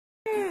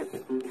Money,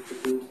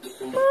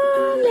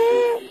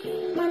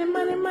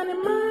 money, money,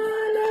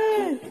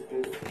 money.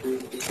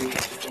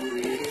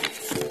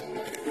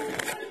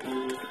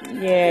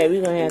 Yeah,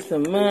 we're gonna have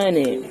some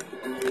money.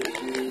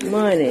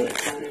 Money,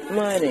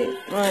 money,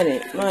 money,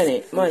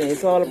 money, money.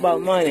 It's all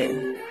about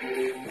money.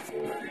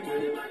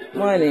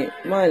 Money,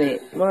 money,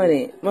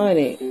 money,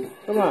 money.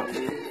 Come on.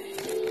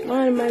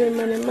 Money, money,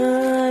 money,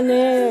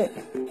 money.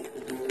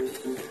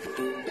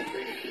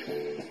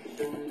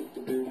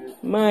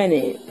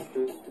 Money.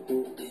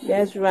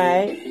 That's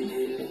right.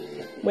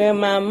 Where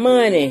my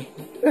money?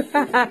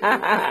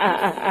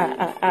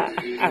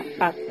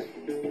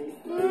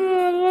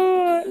 Oh,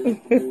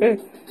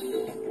 Lord.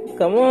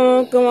 Come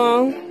on, come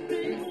on.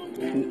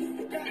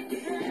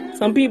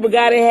 Some people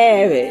gotta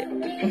have it.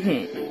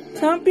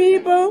 Some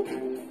people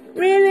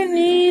really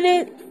need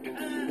it.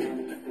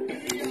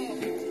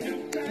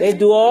 They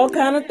do all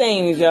kind of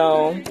things,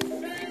 y'all.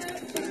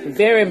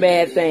 Very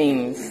bad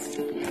things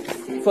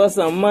for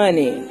some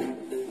money.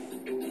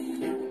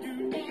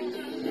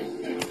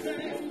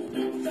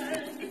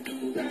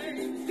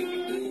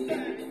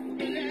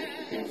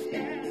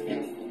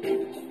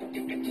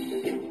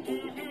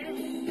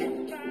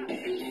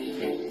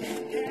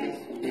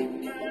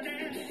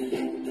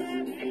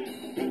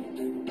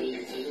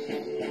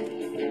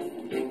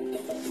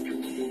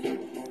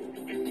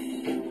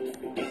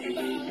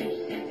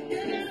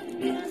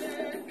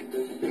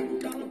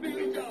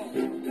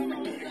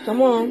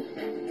 Come on.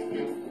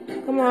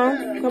 Come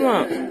on. Come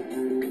on.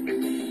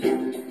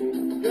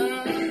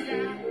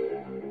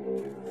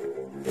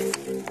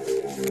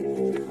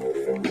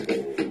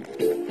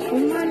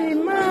 Money,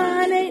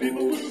 money.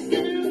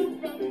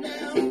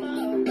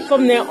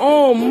 From their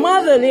own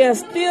mother. They'll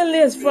steal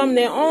this from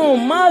their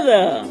own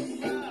mother.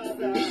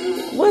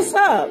 What's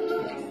up?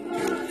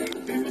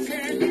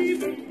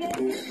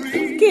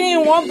 Can't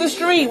even walk the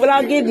street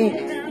without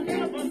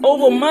getting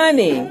over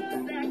money.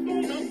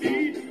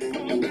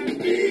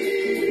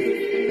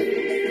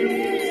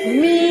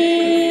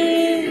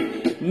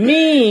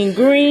 Mean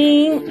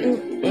green.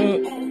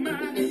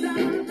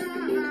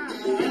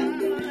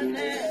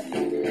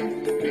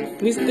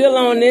 We still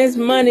on this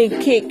money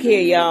kick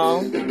here,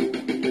 y'all.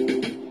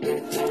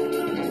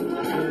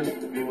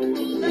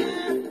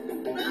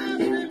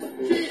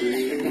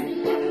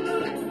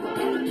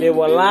 They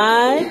will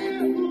lie.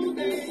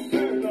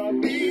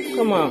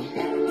 Come on.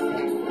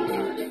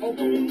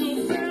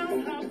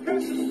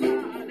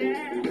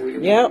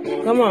 Yep,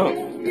 come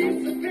on.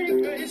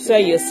 Sell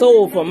your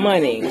soul for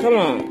money. Come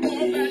on.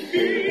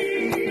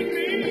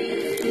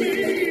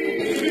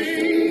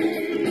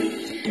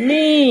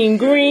 Mean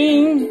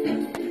green.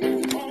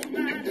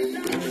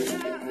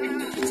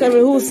 Tell me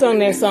who sung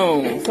that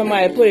song.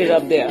 Somebody put it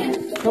up there.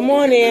 Come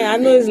on in. I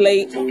know it's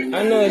late.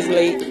 I know it's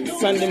late.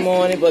 Sunday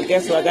morning, but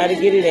guess what? I gotta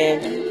get it in.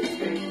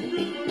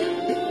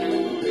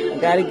 I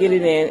gotta get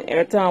it in.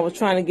 Every time I was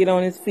trying to get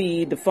on his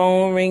feed, the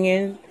phone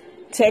ringing,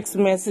 text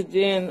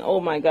messaging. Oh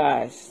my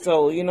gosh.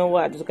 So you know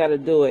what? I just gotta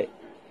do it.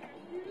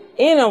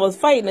 And I was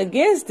fighting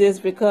against this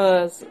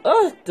because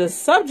the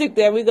subject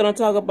that we're going to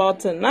talk about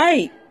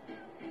tonight,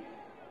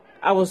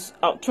 I was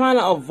trying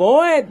to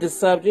avoid the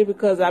subject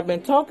because I've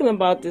been talking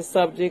about this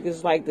subject.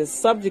 It's like the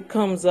subject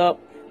comes up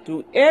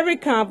through every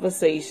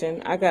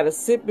conversation. I got to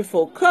sit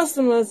before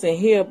customers and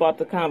hear about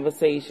the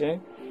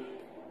conversation.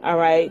 All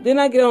right. Then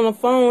I get on the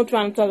phone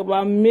trying to talk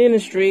about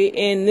ministry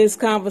and this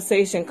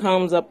conversation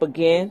comes up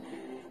again.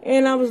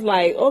 And I was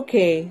like,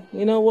 okay,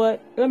 you know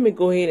what? Let me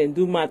go ahead and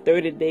do my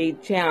 30-day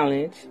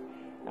challenge.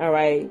 All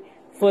right,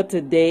 for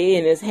today,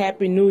 and it's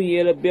Happy New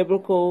Year, the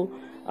biblical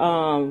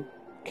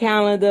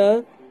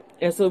calendar,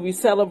 and so we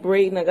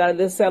celebrating. I got a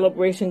little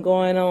celebration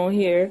going on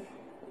here,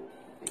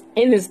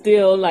 and it's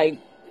still like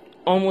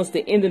almost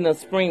the ending of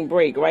spring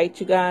break, right,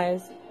 you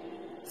guys?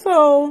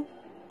 So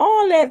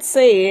all that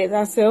said,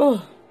 I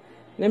said,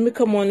 let me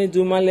come on and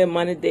do my little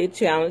money day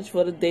challenge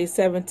for the day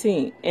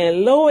 17,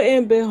 and lo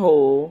and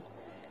behold,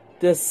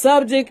 the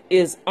subject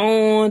is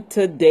on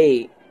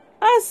today.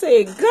 I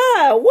said,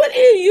 God, what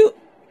are you?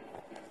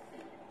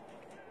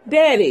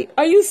 Daddy,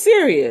 are you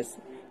serious?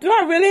 Do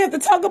I really have to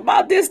talk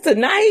about this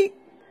tonight?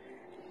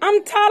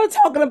 I'm tired of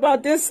talking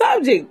about this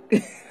subject.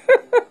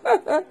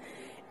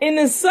 And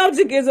the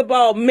subject is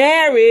about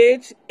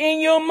marriage and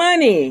your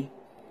money.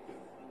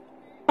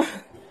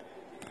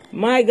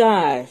 My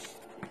gosh.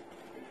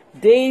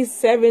 Day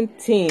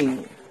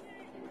 17.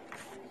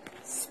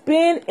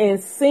 Spend in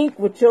sync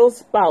with your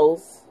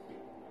spouse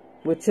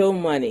with your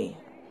money.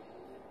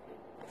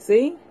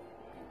 See?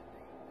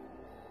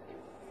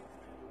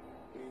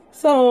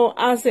 So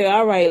I said,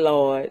 all right,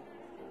 Lord,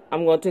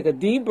 I'm going to take a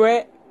deep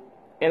breath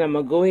and I'm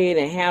going to go ahead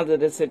and handle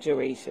the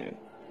situation.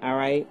 All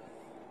right.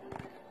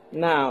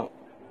 Now,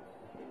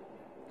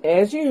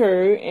 as you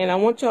heard, and I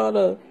want y'all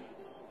to,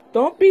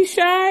 don't be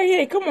shy.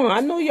 Hey, come on. I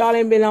know y'all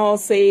ain't been all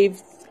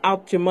saved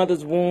out your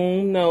mother's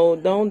womb. No,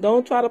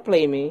 don't try to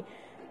play me.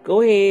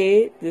 Go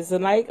ahead. This is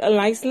like a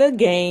nice little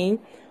game.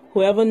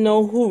 Whoever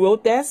know who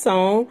wrote that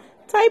song,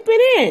 type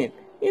it in.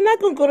 You're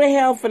not going to go to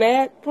hell for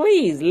that.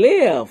 Please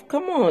live.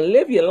 Come on,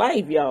 live your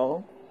life,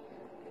 y'all.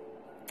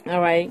 All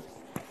right.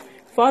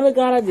 Father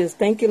God, I just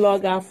thank you,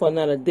 Lord God, for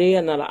another day,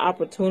 another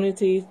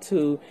opportunity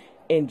to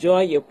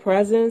enjoy your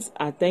presence.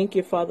 I thank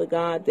you, Father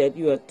God, that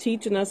you are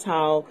teaching us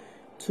how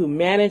to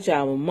manage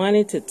our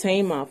money, to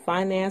tame our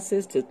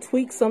finances, to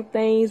tweak some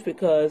things,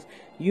 because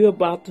you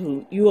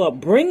are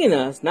bringing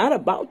us, not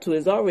about to,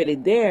 it's already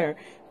there,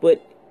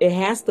 but it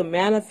has to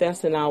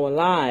manifest in our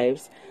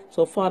lives.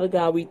 So, Father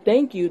God, we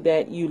thank you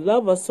that you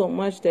love us so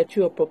much that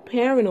you are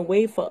preparing a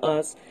way for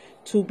us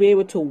to be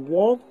able to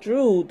walk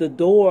through the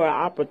door of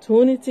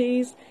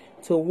opportunities,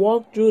 to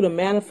walk through the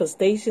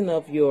manifestation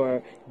of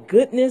your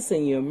goodness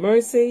and your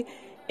mercy,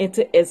 and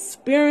to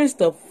experience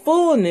the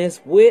fullness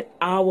with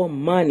our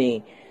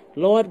money.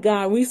 Lord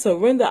God, we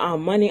surrender our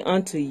money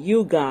unto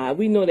you, God.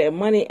 We know that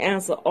money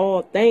answers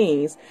all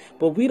things,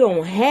 but we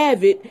don't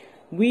have it.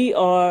 We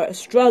are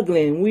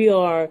struggling. We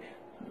are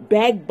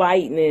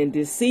backbiting and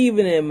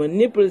deceiving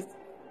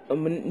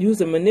and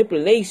using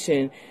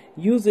manipulation,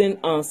 using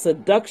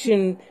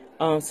seduction,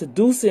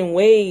 seducing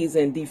ways,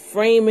 and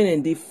deframing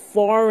and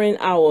defrauding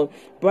our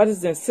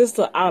brothers and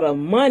sisters out of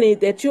money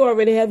that you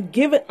already have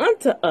given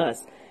unto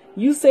us.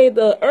 You say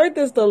the earth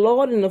is the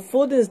Lord and the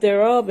fullness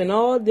thereof, and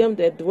all them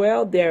that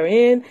dwell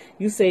therein.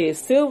 You say it's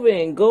silver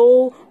and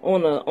gold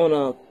on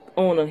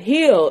a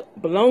hill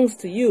belongs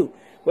to you.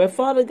 Well,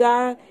 Father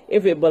God,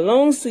 if it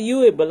belongs to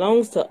you, it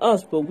belongs to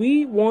us. But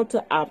we want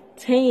to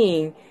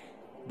obtain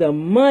the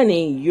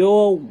money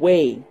your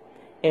way.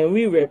 And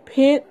we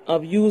repent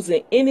of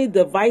using any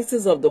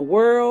devices of the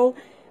world,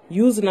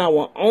 using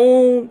our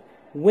own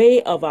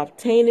way of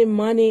obtaining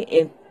money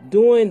and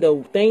doing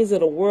the things of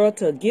the world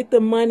to get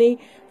the money.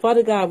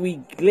 Father God,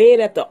 we lay it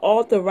at the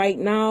altar right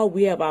now.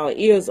 We have our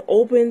ears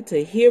open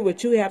to hear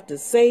what you have to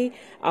say,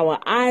 our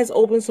eyes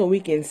open so we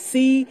can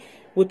see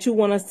what you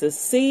want us to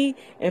see.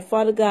 And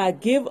Father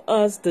God, give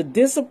us the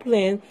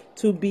discipline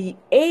to be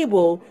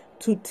able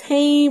to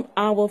tame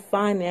our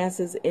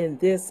finances in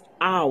this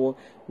hour.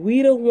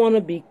 We don't want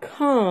to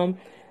become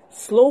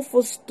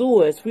slothful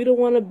stewards. We don't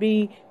want to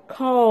be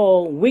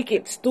called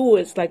wicked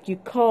stewards like you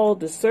called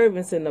the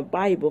servants in the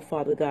Bible,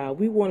 Father God.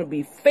 We want to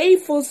be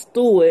faithful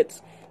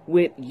stewards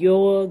with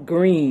your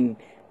green.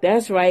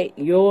 That's right,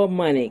 your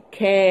money,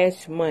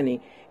 cash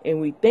money.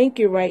 And we thank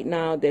you right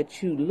now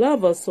that you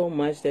love us so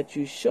much that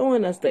you're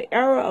showing us the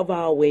error of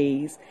our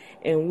ways,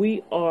 and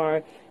we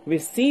are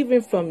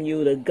receiving from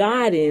you the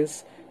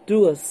guidance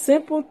through a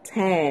simple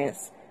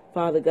task,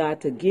 Father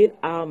God, to get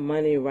our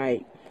money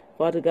right.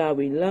 Father God,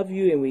 we love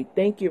you and we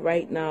thank you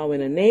right now.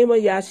 In the name of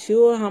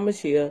Yahshua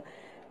HaMashiach,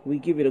 we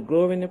give you the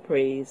glory and the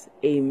praise.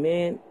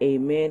 Amen,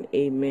 amen,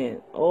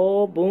 amen.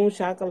 Oh, boom,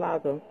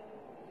 shakalaka.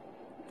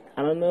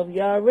 I don't know if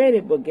y'all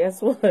ready, but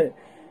guess what?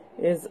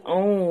 It's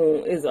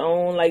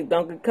on like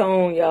Donkey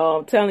Kong, y'all.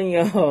 I'm telling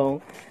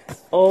y'all.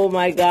 Oh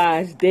my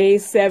gosh, day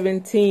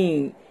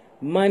 17,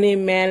 money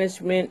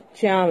management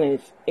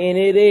challenge. And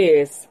it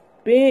is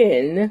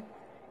spend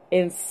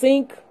in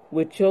sync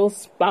with your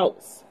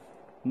spouse.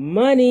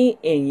 Money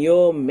in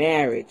your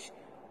marriage.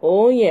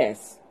 Oh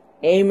yes.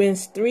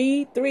 Amos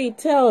 3:3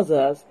 tells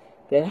us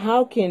that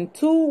how can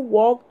two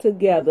walk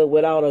together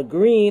without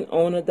agreeing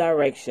on a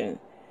direction?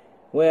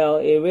 Well,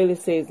 it really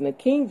says in the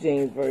King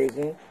James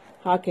Version,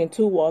 how can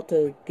two walk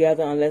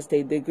together unless they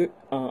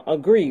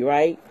agree,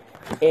 right?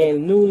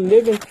 In New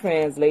Living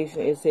Translation,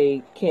 it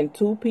says, can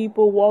two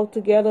people walk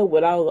together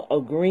without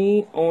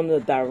agreeing on the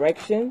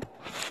direction?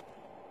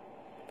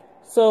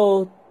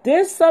 So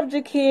this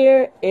subject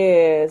here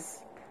is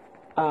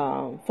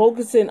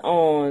focusing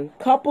on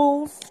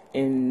couples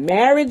and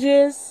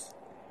marriages.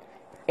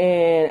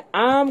 And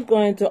I'm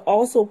going to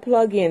also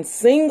plug in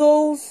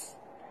singles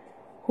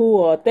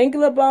who are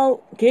thinking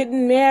about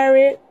getting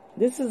married.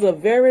 This is a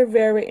very,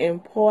 very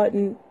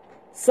important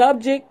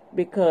subject,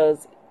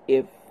 because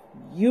if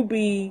you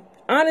be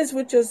honest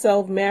with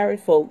yourself,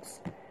 married folks,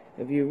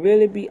 if you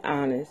really be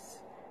honest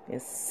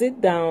and sit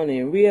down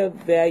and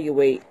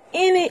reevaluate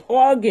any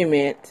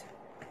argument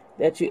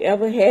that you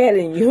ever had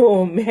in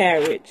your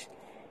marriage,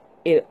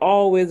 it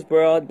always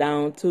boils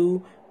down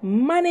to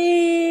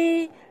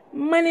money.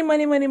 Money,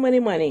 money, money, money,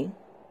 money.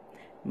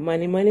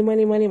 Money, money,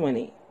 money, money,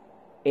 money.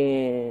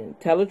 And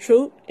tell the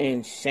truth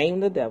and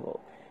shame the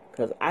devil.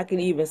 Because I can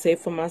even say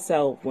for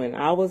myself, when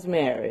I was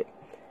married,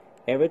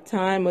 every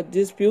time a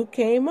dispute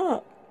came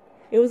up,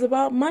 it was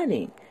about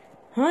money.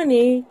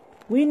 Honey,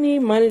 we need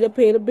money to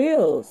pay the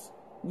bills.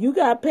 You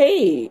got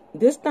paid.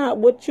 This not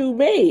what you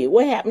made.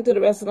 What happened to the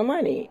rest of the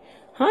money?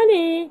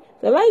 Honey,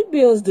 the light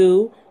bills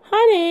due.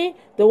 Honey,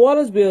 the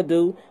water's bill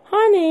due.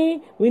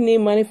 Honey, we need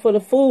money for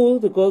the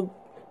food to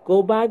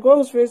go buy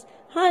groceries.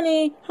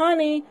 Honey,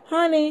 honey,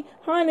 honey,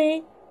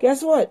 honey.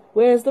 Guess what?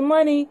 Where's the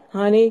money?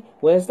 Honey,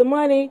 where's the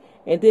money?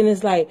 And then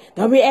it's like,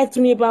 don't be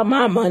asking me about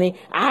my money.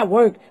 I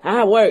work.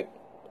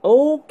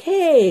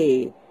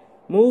 Okay.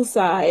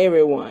 Musa,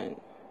 everyone.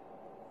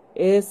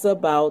 It's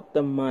about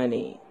the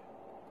money.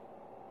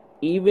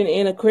 Even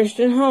in a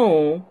Christian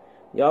home,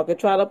 y'all can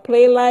try to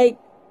play like,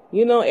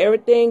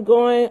 everything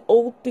going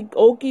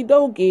okie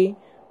dokie.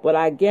 But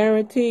I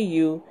guarantee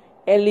you,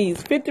 at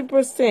least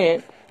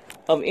 50%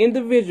 of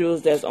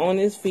individuals that's on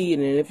this feed,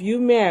 and if you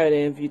married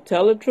and if you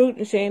tell the truth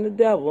and shame the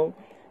devil,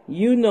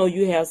 you know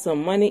you have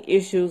some money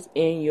issues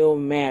in your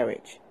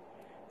marriage.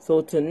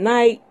 So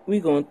tonight,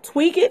 we're going to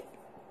tweak it.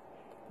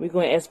 We're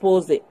going to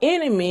expose the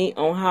enemy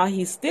on how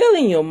he's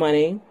stealing your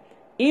money,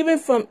 even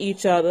from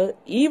each other,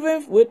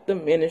 even with the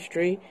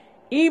ministry,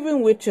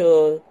 even with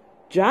your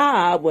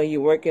job where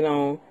you're working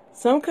on.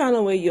 Some kind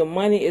of way your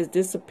money is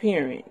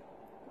disappearing.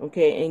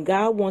 Okay, and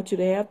God wants you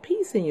to have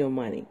peace in your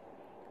money.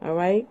 All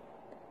right?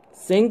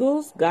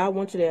 Singles, God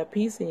wants you to have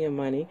peace in your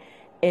money.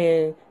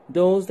 And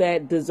those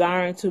that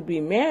desiring to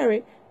be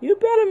married, you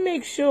better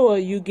make sure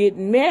you get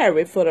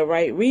married for the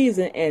right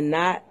reason and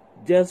not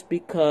just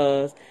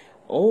because,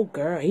 oh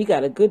girl, he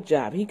got a good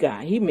job.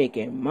 He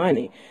making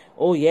money.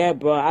 Oh yeah,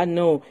 bro, I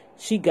know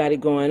she got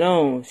it going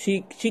on.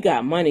 She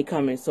got money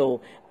coming,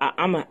 so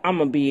I'm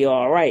a be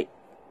all right.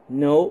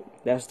 No,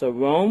 that's the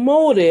wrong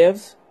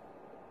motives,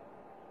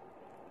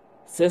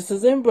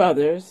 sisters and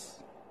brothers,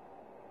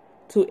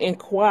 to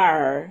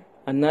inquire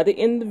another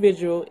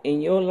individual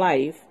in your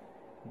life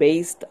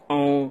based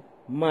on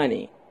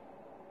money.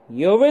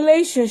 Your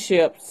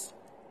relationships,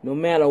 no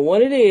matter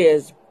what it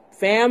is,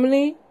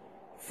 family,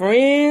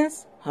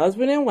 friends,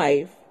 husband and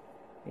wife,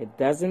 it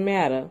doesn't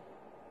matter.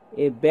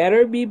 It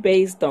better be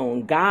based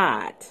on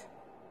God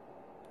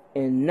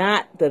and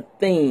not the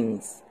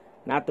things,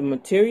 not the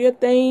material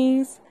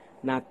things,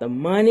 not the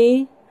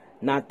money,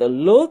 not the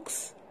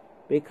looks,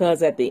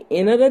 because at the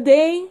end of the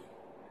day,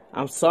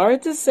 I'm sorry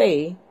to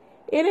say,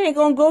 it ain't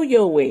going to go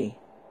your way.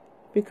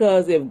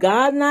 Because if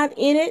God not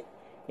in it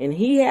and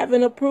he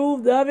haven't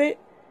approved of it,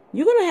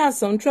 you're going to have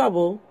some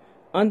trouble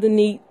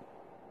underneath.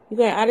 You're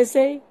going to, how to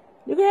say,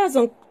 you're going to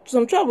have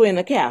some trouble in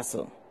the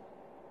castle.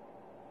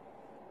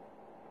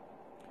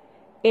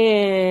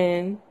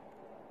 And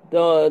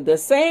the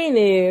saying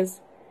is,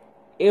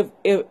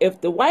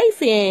 if the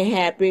wife ain't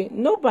happy,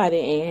 nobody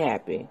ain't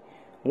happy.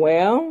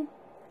 Well,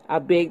 I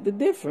beg to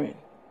differ.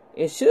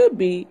 It should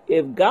be,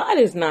 if God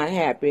is not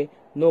happy,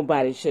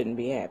 nobody shouldn't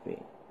be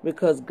happy.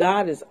 Because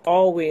God is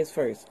always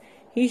first.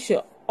 He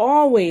should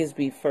always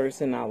be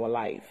first in our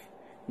life,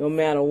 no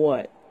matter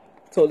what.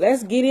 So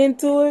let's get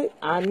into it.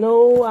 I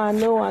know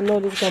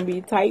this is going to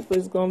be tight, but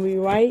it's going to be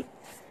right.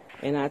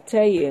 And I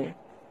tell you,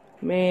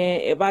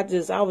 man,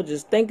 I was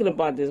just thinking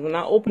about this. When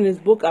I open this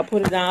book, I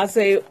put it down. I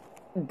say,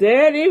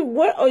 Daddy,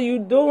 what are you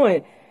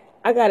doing?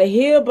 I got to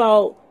hear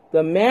about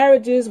the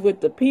marriages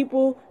with the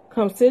people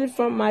come sit in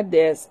front of my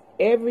desk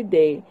every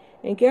day.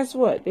 And guess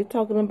what? They're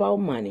talking about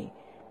money.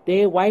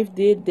 Their wife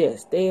did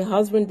this. Their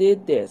husband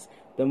did this.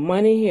 The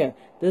money here.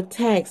 The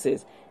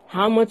taxes.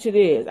 How much it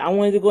is. I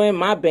wanted to go in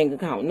my bank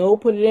account. No,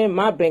 put it in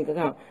my bank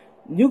account.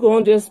 You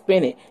going to just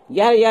spend it.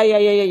 Yada, yada,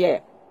 yada, yada,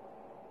 yada.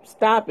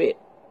 Stop it.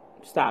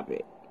 Stop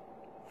it.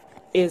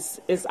 It's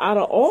out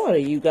of order,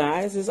 you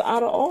guys. It's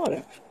out of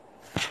order.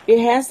 It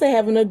has to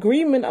have an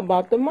agreement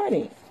about the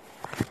money.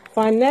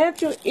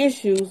 Financial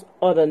issues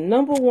are the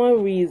number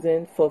one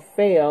reason for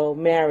failed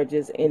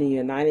marriages in the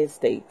United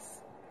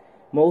States.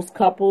 Most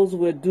couples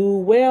will do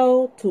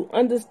well to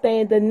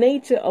understand the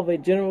nature of a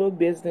general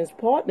business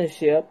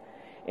partnership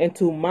and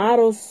to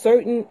model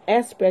certain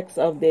aspects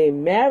of their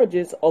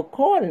marriages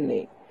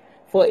accordingly.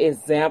 For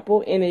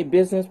example, in a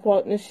business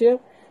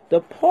partnership,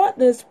 the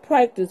partners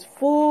practice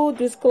full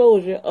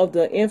disclosure of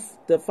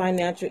the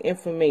financial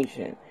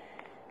information.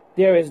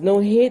 There is no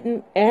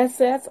hidden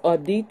assets or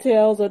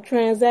details of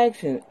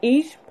transactions.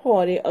 Each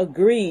party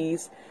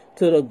agrees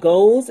to the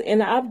goals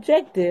and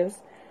objectives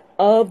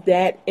of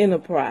that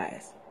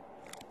enterprise.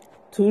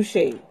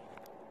 Touche.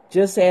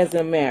 Just as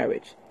in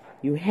marriage,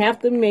 you have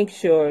to make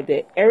sure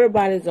that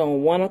everybody's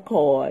on one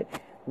accord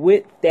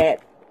with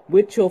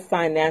your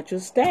financial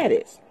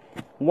status.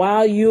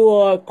 While you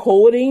are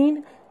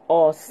courting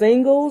or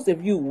singles,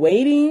 if you're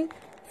waiting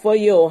for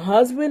your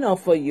husband or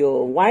for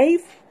your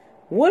wife,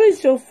 what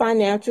is your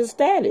financial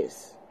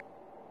status?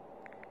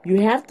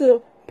 You have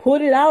to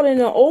put it out in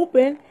the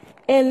open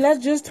and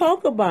let's just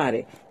talk about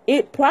it.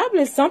 It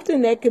probably is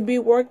something that could be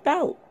worked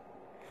out.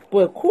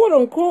 But quote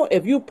unquote,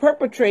 if you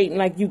perpetrating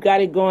like you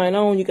got it going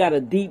on, you got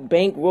a deep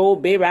bankroll,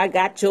 baby, I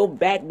got your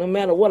back no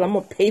matter what. I'm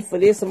going to pay for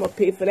this, I'm going to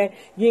pay for that.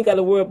 You ain't got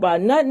to worry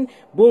about nothing.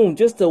 Boom,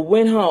 just to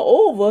win her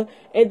over.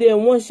 And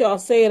then once y'all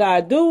say it,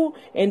 I do,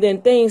 and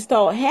then things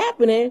start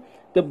happening,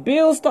 the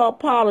bills start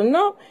piling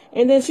up,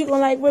 and then she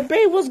going like, well,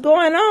 babe, what's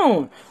going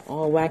on?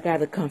 Oh, well, I got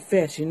to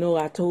confess. You know,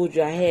 I told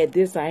you I had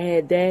this, I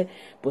had that,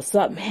 but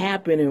something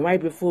happened, and right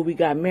before we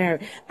got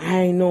married,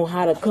 I ain't know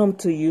how to come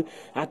to you.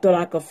 I thought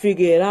I could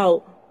figure it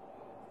out.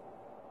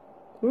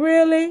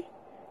 Really?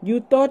 You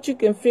thought you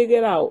can figure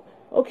it out?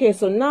 Okay,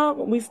 so now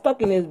we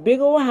stuck in this big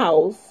old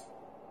house.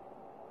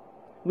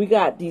 We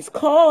got these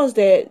cars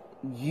that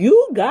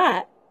you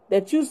got,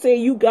 that you say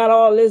you got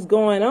all this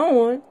going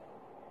on.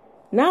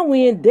 Now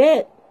we in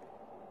debt.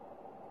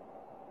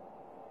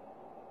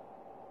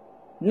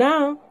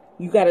 Now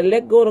you got to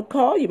let go of the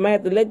car. You might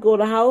have to let go of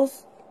the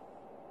house.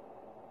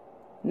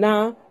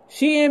 Now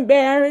she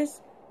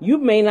embarrassed. You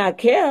may not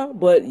care,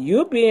 but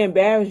you'll be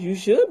embarrassed. You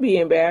should be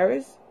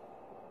embarrassed.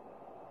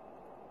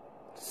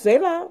 Say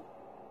loud.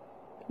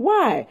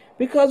 Why?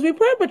 Because we're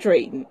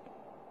perpetrating.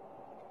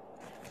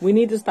 We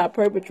need to stop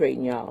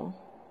perpetrating, y'all.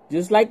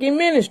 Just like in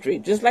ministry,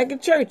 just like in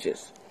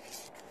churches.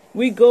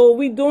 We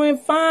doing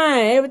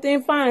fine,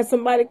 everything fine.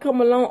 Somebody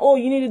come along, oh,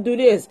 you need to do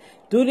this.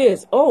 Do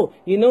this. Oh,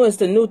 it's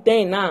the new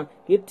thing now.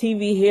 Get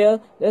TV here.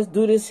 Let's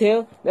do this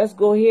here. Let's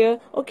go here.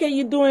 Okay,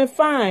 you're doing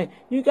fine.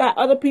 You got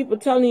other people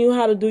telling you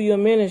how to do your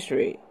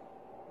ministry.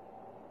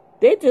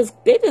 They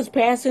just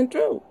passing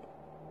through.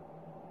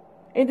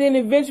 And then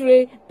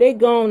eventually they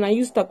gone. Now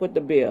you stuck with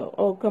the bill.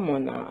 Oh, come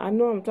on now. I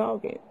know I'm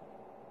talking.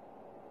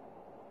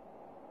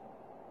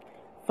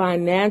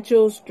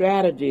 Financial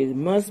strategies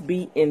must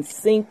be in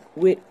sync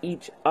with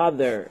each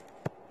other.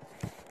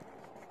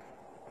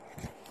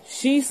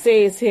 She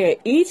says here,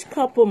 each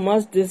couple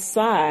must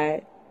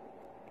decide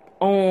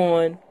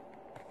on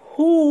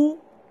who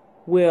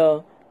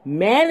will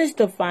manage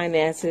the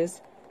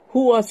finances,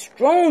 who are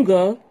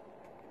stronger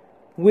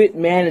with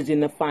managing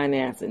the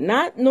finances.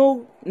 Not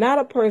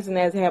a person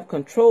that have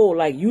control,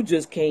 like you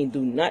just can't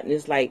do nothing.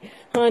 It's like,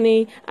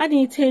 honey, I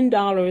need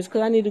 $10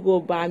 because I need to go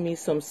buy me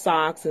some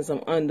socks and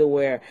some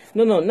underwear.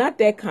 No, not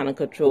that kind of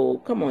control.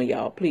 Come on,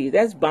 y'all, please.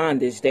 That's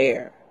bondage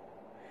there.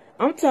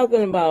 I'm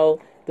talking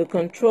about the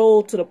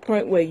control to the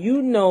point where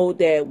you know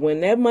that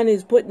when that money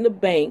is put in the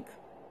bank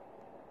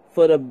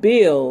for the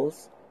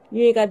bills,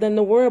 you ain't got nothing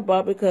to worry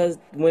about, because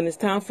when it's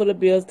time for the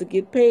bills to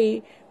get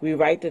paid, we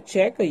write the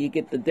check, or you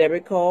get the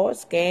debit card,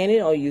 scan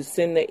it, or you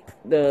send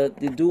the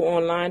do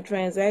online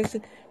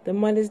transaction. The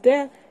money's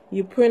there.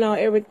 You print out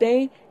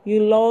everything.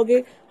 You log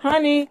it.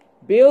 Honey,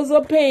 bills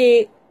are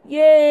paid.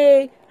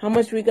 Yay. How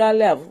much we got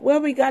left?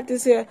 Well, we got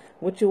this here.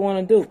 What you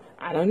want to do?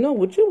 I don't know.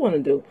 What you want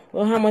to do?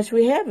 Well, how much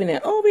we have in there?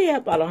 Oh, we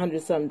have about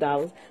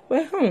 $100-something.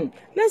 Well,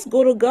 let's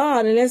go to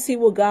God and let's see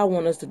what God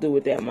wants us to do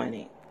with that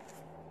money.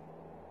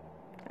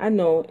 I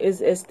know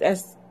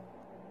that's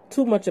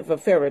too much of a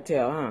fairy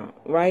tale, huh?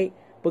 Right?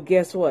 But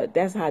guess what?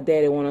 That's how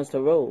Daddy wants us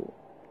to roll.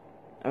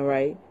 All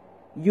right?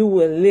 You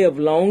will live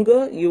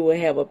longer. You will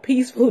have a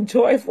peaceful,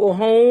 joyful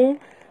home.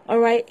 All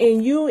right?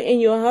 And you and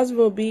your husband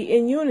will be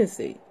in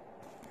unity.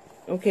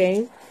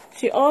 Okay?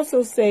 She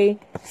also say,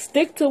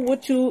 stick to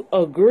what you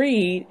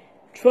agreed.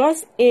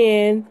 Trust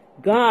in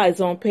God.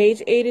 It's on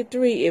page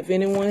 83. If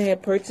anyone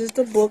had purchased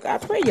the book, I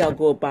pray y'all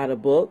go buy the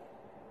book.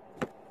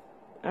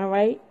 All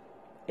right?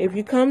 If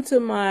you come to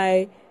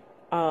my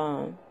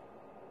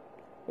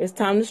It's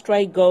Time to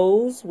Strike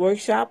Goals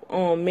workshop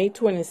on May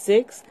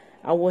 26th,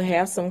 I will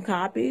have some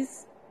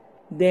copies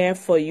there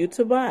for you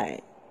to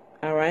buy.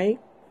 All right?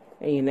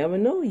 And you never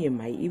know, you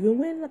might even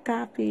win a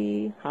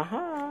copy.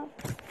 Ha.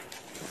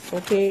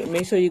 Okay,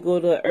 make sure you go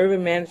to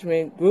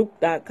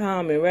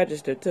urbanmanagementgroup.com and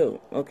register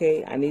too.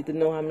 Okay, I need to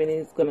know how many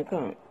is going to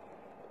come.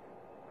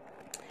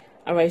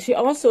 All right, she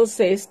also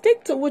says,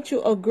 stick to what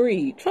you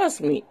agreed.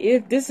 Trust me,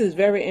 this is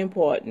very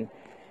important.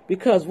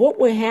 Because what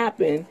will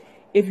happen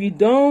if you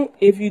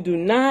do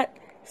not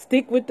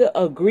stick with the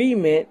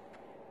agreement,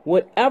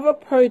 whatever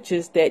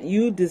purchase that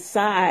you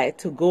decide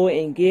to go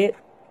and get,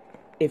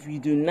 if you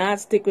do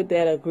not stick with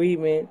that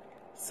agreement,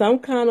 some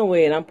kind of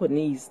way, and I'm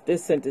putting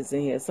this sentence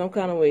in here, some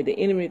kind of way the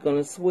enemy is going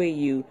to sway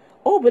you.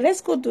 Oh, but let's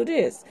go do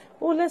this.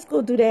 Oh, let's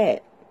go do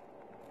that.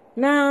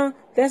 Nah,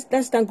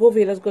 let's not go over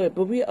here. Let's go there.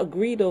 But we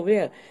agreed over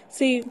here.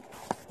 See,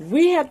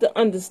 we have to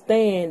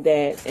understand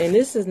that, and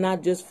this is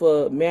not just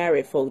for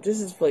married folks.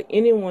 This is for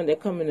anyone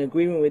that come in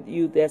agreement with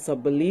you that's a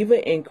believer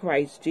in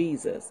Christ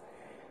Jesus.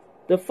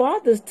 The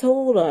fathers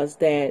told us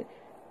that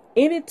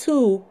any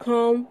two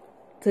come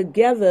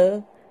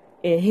together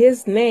in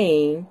his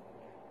name,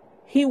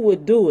 he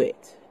would do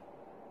it.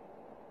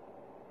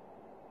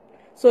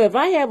 So if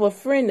I have a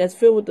friend that's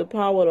filled with the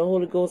power of the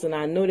Holy Ghost and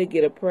I know they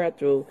get a prayer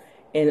through,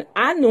 and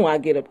I know I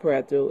get a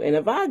prayer through, and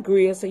if I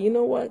agree, I say, you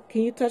know what,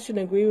 can you touch and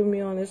agree with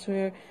me on this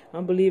here?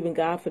 I'm believing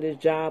God for this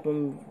job.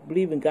 I'm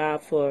believing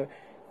God for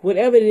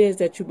whatever it is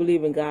that you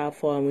believe in God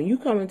for. And when you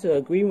come into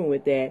agreement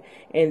with that,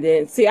 and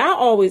then, see, I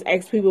always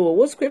ask people, well,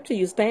 what scripture are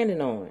you standing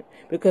on?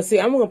 Because, see,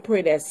 I'm going to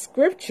pray that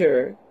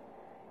scripture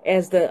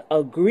as the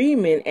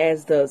agreement,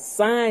 as the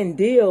signed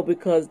deal,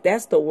 because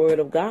that's the word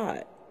of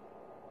God.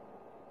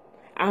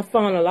 I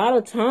found a lot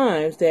of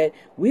times that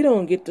we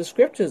don't get the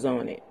scriptures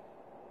on it.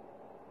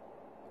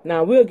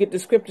 Now, we'll get the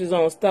scriptures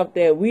on stuff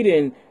that we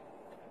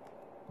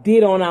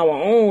did on our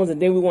own,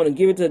 and then we want to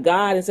give it to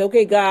God and say,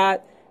 okay,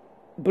 God,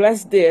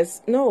 bless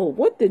this. No,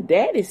 what did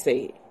Daddy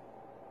say?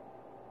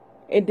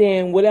 And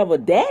then whatever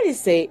Daddy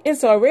say,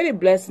 it's already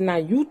blessed. Now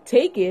you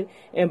take it,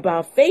 and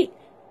by faith,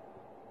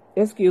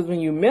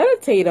 you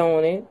meditate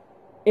on it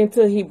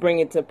until he bring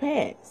it to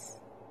pass.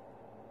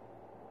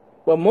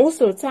 But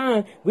most of the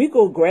time, we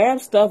go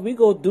grab stuff, we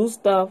go do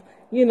stuff,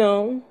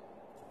 and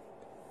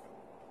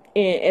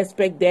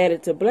expect Daddy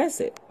to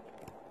bless it.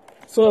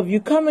 So if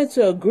you come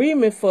into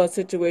agreement for a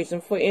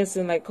situation, for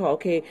instance, like,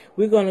 okay,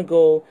 we're going to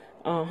go,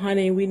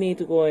 honey, we need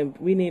to go and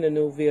we need a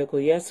new vehicle.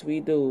 Yes, we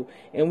do.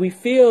 And we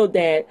feel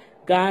that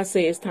God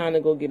said it's time to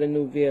go get a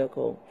new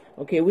vehicle.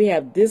 Okay, we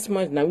have this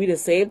much. Now, we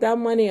just saved our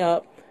money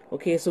up.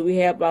 Okay, so we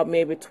have about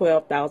maybe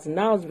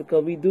 $12,000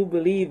 because we do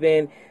believe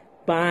in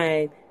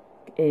buying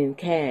in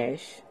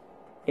cash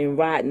and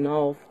riding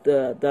off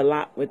the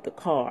lot with the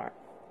car.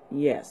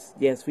 Yes,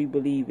 we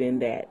believe in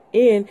that.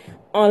 And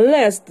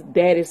unless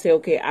daddy say,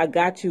 okay, I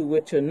got you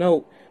with your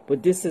note,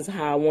 but this is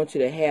how I want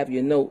you to have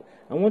your note.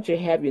 I want you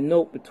to have your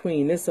note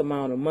between this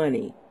amount of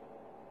money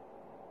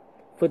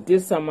for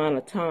this amount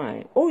of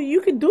time. Oh, you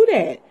can do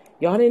that.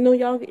 Y'all didn't know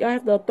y'all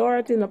have the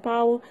authority and the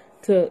power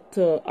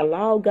to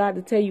allow God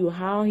to tell you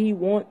how he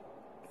want.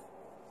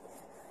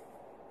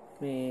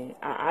 Man,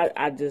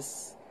 I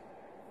just,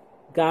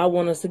 God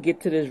want us to get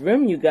to this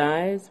rim, you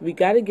guys. We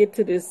got to get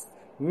to this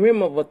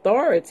rim of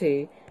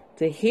authority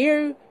to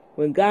hear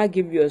when God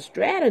give you a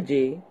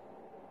strategy.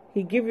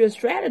 He give you a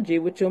strategy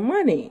with your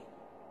money.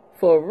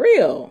 For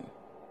real.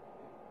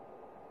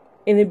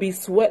 And it be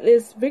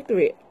sweatless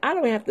victory. I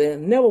don't have to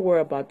never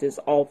worry about this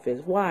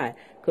office. Why?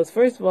 Because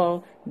first of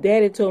all,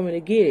 daddy told me to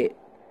get it.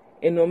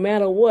 And no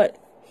matter what,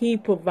 he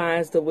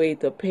provides the way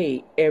to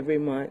pay every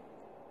month.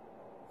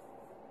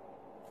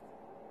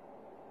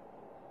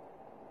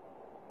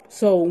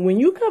 So when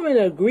you come in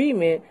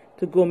agreement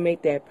to go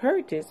make that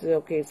purchase,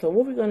 okay, so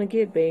what we going to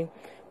get, babe?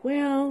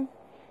 Well,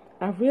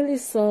 I really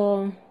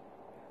saw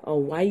a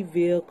white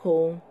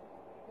vehicle,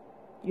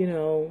 you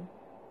know,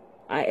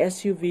 a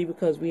SUV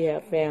because we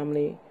have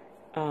family.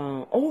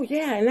 Oh,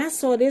 yeah, and I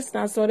saw this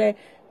and I saw that.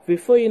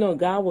 Before you know,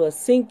 God will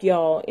sync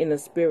y'all in the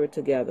spirit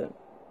together.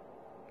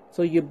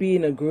 So you'll be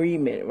in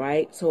agreement,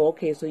 right? So,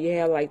 okay, so you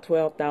have like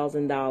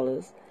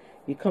 $12,000.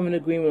 You come in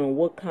agreement on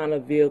what kind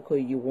of vehicle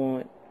you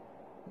want.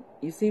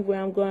 You see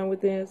where I'm going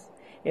with this?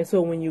 And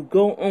so when you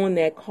go on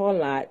that car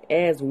lot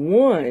as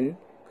one,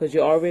 because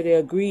you already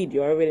agreed,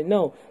 you already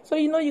know. So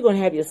you know you're going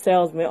to have your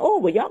salesman, oh,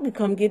 well, y'all can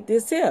come get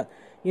this here,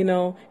 you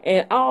know.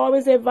 And I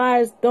always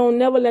advise, don't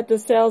never let the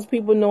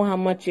salespeople know how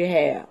much you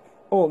have.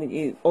 Oh,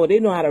 they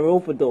know how to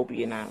rope-a-dope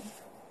you now.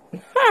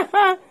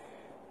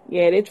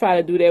 Yeah, they try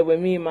to do that with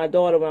me and my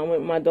daughter when I went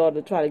with my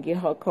daughter to try to get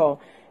her car.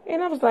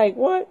 And I was like,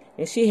 what?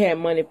 And she had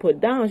money put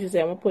down. She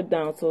said, I'm going to put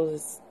down so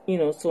it's, you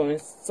know, so and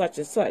such.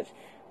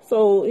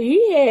 So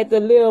he had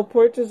the little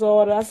purchase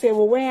order. I said,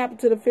 well, what happened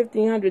to the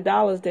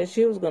 $1,500 that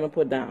she was going to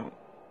put down?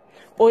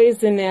 Oh,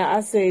 it's in there.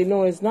 I say,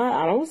 no, it's not.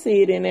 I don't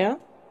see it in there.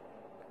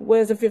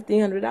 Where's the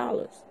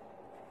 $1,500?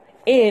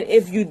 And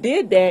if you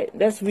did that,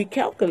 that's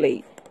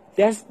recalculate.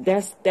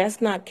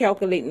 That's not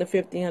calculating the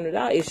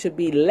 $1,500. It should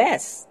be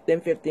less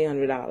than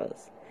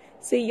 $1,500.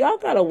 See, y'all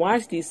got to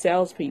watch these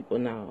salespeople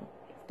now.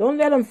 Don't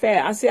let them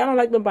fast. I don't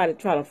like nobody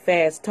try to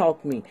fast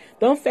talk me.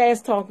 Don't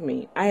fast talk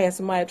me. I had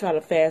somebody try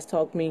to fast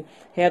talk me,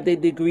 have their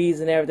degrees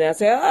and everything. I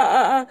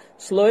said,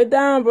 slow it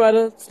down,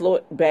 brother. Slow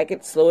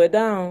it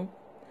down.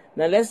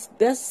 Now let's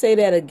say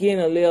that again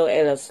a little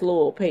at a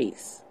slower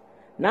pace.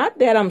 Not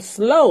that I'm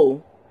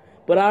slow,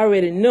 but I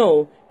already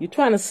know you're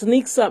trying to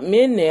sneak something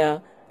in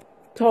there,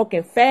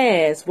 talking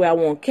fast where I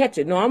won't catch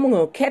it. No, I'm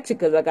going to catch it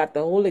because I got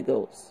the Holy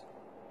Ghost.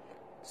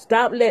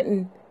 Stop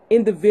letting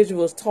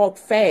individuals talk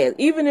fast.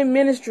 Even in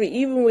ministry,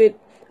 even with,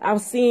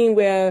 I've seen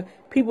where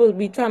people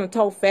be trying to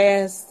talk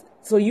fast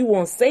so you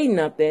won't say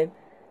nothing.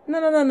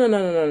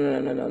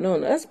 No.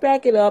 Let's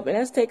back it up and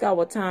let's take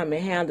our time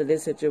and handle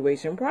this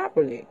situation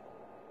properly.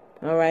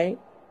 All right.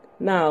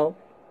 Now,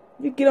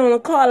 you get on a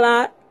car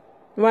lot,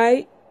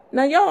 right?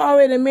 Now, y'all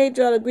already made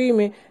your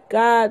agreement.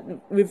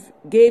 God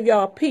gave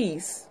y'all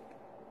peace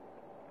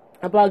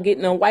about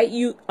getting a white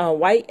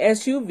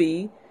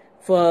SUV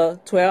for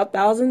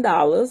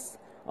 $12,000.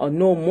 Or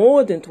no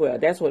more than 12.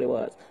 That's what it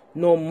was.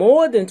 No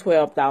more than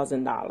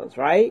 $12,000,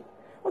 right?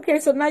 Okay,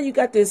 so now you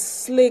got this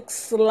slick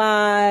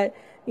slide,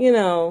 you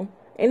know,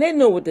 and they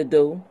know what to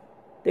do.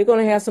 They're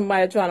going to have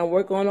somebody trying to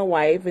work on a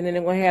wife, and then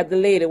they're going to have the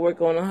lady work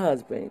on a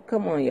husband.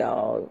 Come on,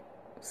 y'all.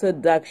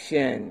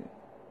 Seduction.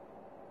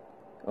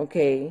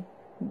 Okay?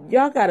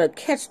 Y'all got to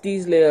catch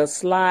these little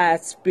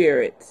slide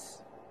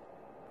spirits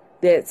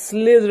that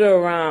slither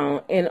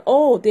around, and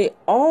they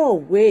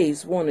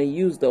always want to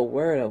use the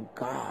word of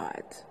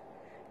God.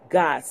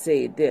 God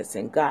said this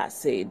and God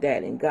said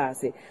that and God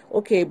said,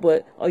 okay,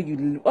 but are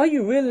you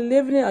really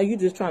living it? Or are you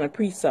just trying to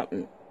preach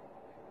something?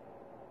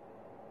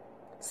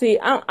 See,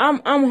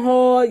 I'm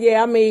hard.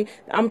 Yeah,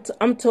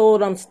 I'm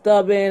told I'm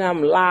stubborn.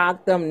 I'm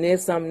locked. I'm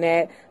this. I'm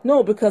that.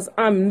 No, because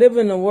I'm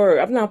living the word.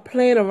 I'm not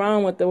playing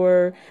around with the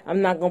word.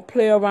 I'm not gonna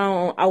play around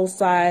on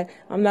outside.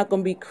 I'm not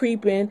gonna be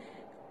creeping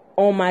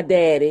on my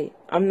daddy.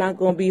 I'm not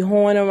gonna be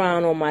horning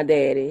around on my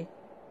daddy.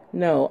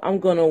 No, I'm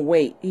gonna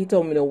wait. He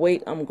told me to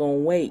wait. I'm gonna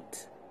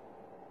wait.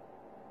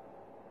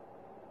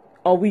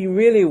 Are we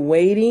really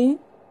waiting?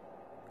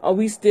 Are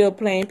we still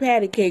playing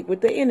patty cake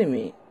with the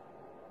enemy?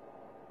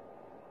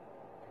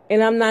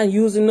 And I'm not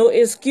using no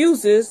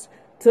excuses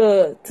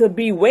to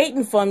be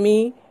waiting for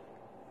me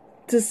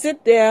to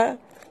sit there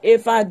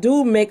if I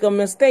do make a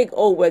mistake.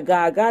 Oh, well,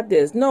 God got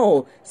this.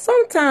 No,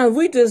 sometimes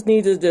we just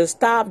need to just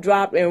stop,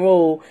 drop, and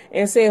roll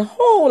and say,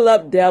 hold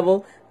up,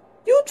 devil.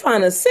 You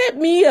trying to set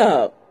me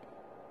up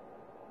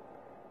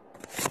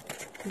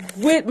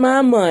with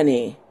my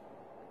money.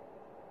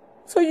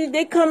 So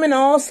they coming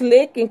all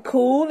slick and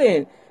cool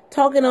and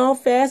talking all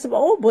fast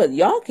about, but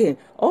y'all can,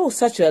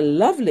 such a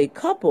lovely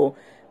couple.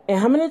 And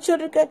how many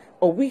children got?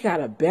 Oh, we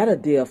got a better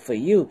deal for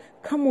you.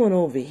 Come on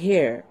over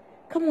here.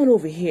 Come on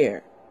over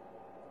here.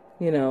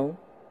 You know.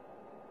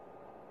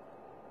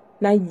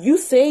 Now, you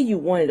say you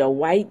wanted a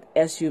white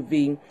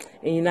SUV,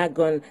 and you're not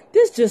going to,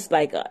 this just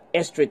like an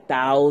extra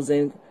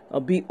 1,000,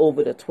 or be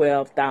over the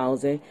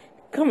 12,000.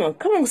 Come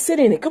on, sit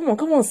in it. Come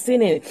on,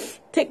 sit in it.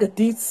 Take a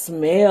deep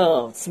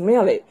smell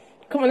it.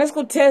 Come on, let's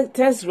go test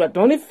it.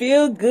 Don't it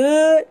feel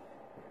good?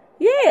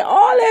 Yeah,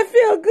 all that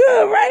feel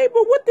good, right?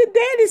 But what did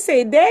Daddy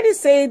say? Daddy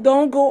said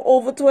don't go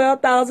over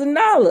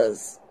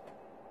 $12,000.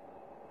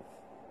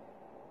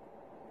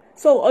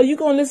 So are you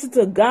going to listen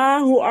to God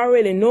who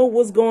already know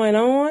what's going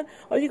on?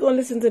 Or are you going to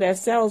listen to that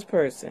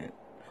salesperson?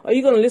 Or are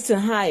you going to listen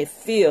how it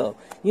feel?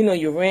 You know,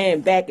 you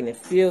ran back and it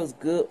feels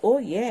good. Oh,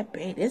 yeah,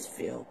 babe, this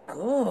feel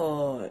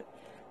good.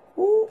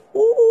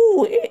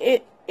 Ooh,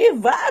 it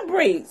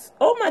vibrates.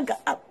 Oh, my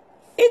God.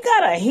 It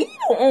got a heater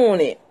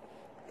on it.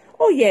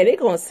 Oh, yeah, they're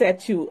going to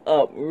set you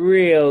up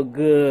real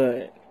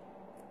good.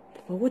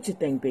 Well, what you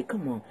think, babe?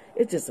 Come on.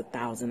 It's just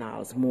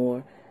 $1,000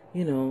 more,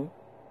 you know.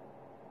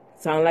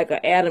 Sound like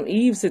an Adam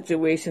Eve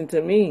situation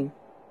to me.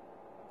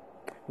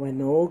 Well,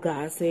 no,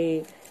 God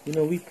said, you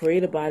know, we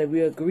prayed about it.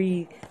 We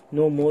agreed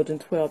no more than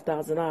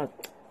 $12,000.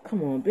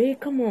 Come on, babe.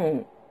 Come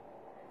on.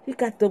 They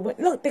got the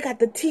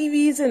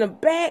TVs in the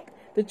back.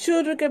 The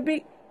children could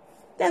be.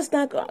 That's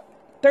not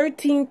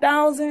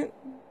 $13,000.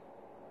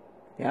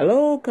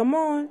 Hello, come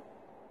on.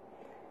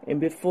 And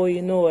before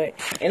you know it,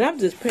 and I'm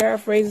just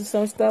paraphrasing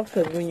some stuff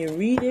because when you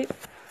read it,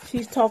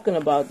 she's talking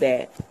about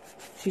that.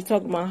 She's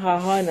talking about how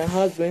her and her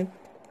husband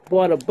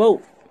bought a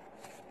boat.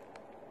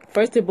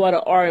 First they bought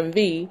an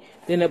RV,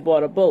 then they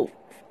bought a boat.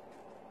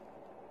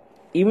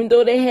 Even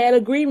though they had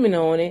agreement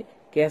on it,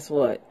 guess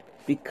what?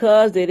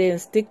 Because they didn't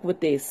stick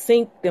what they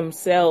sink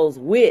themselves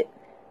with,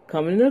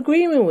 come in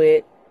agreement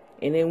with,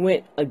 and they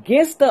went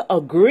against the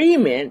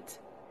agreement,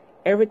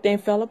 everything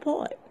fell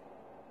apart.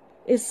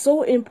 It's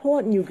so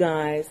important, you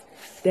guys,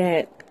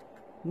 that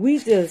we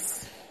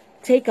just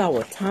take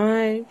our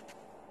time,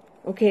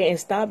 okay, and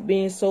stop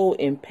being so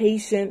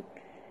impatient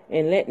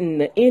and letting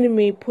the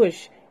enemy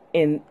push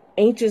in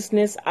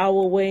anxiousness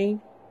our way.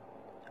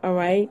 All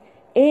right.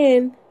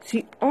 And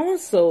she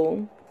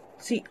also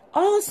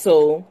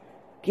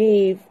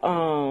gave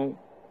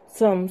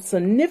some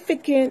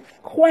significant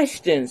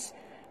questions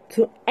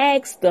to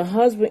ask the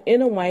husband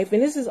and the wife.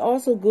 And this is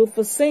also good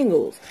for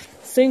singles,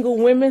 single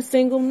women,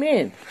 single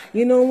men.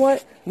 You know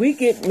what? We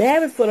get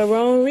married for the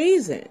wrong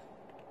reason.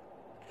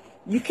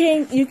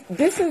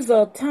 This is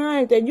a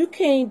time that you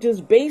can't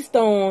just based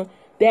on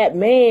that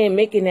man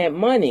making that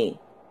money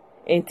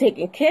and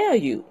taking care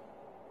of you.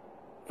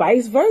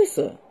 Vice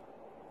versa.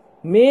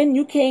 Men,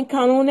 you can't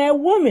count on that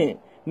woman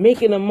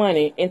making the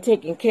money and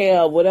taking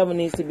care of whatever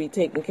needs to be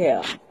taken care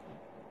of.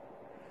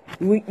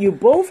 You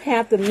both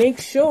have to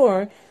make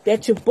sure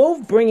that you're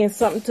both bringing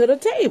something to the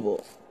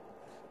table.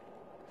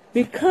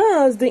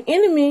 Because the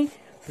enemy,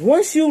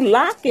 once you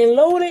lock and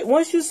load it,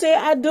 once you say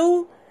I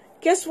do,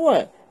 guess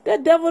what?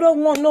 That devil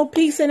don't want no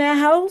peace in that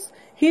house.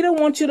 He don't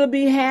want you to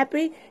be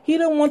happy. He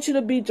don't want you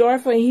to be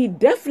joyful. And he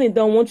definitely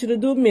don't want you to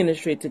do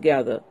ministry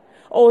together.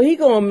 Oh, he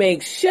going to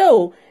make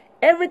sure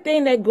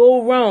everything that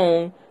go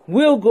wrong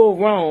will go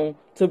wrong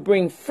to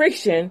bring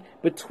friction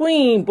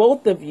between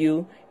both of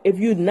you if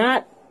you're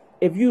not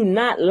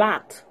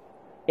locked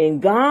in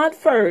God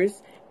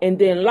first and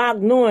then locked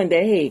knowing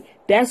that, hey,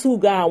 that's who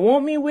God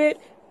want me with.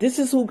 This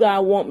is who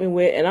God want me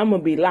with. And I'm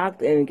going to be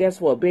locked. And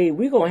guess what, babe?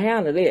 We're going to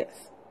handle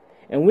this.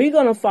 And we're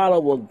going to follow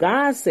what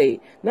God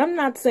say. Now, I'm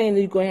not saying that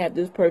you're going to have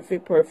this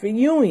perfect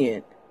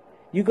union.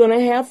 You're going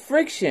to have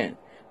friction.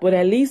 But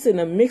at least in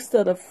the midst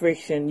of the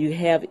friction, you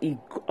have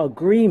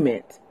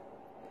agreement.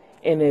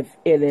 And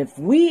if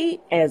we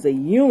as a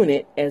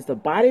unit, as the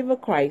body of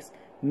Christ,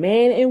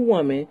 man and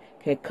woman,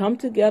 can come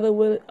together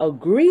with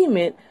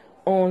agreement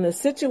on the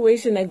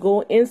situation that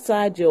go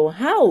inside your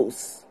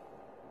house,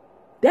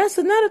 that's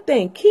another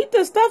thing. Keep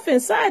the stuff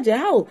inside your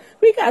house.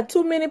 We got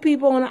too many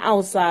people on the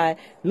outside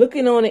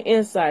looking on the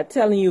inside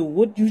telling you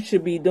what you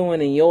should be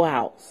doing in your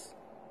house.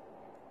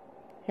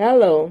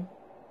 Hello.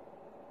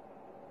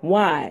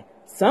 Why?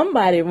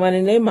 Somebody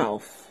running their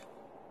mouth.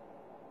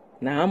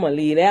 Now, I'm going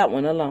to leave that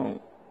one alone.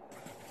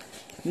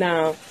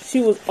 Now, she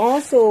was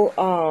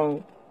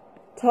also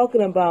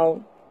talking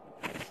about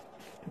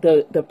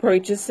the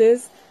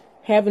purchases.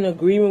 Have an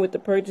agreement with the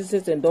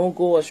purchases and don't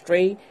go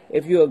astray.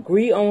 If you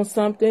agree on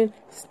something,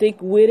 stick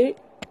with it.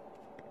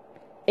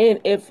 And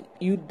if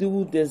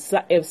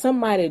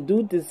somebody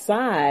do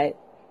decide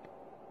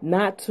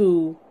not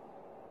to,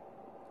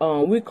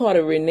 we call it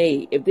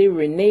renege. If they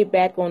renege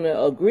back on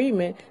the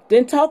agreement,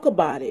 then talk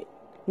about it.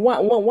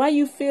 Why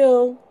you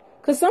feel?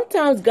 Because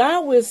sometimes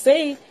God will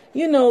say,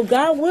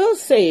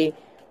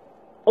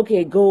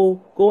 okay,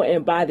 go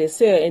and buy this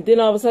sale, and then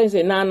all of a sudden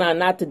say, nah,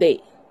 not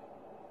today.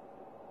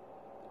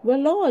 Well,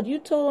 Lord, you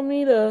told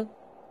me to,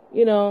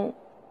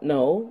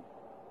 no.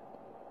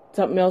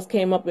 Something else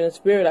came up in the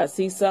spirit. I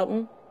see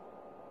something.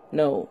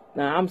 No.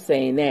 Now, I'm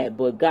saying that,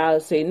 but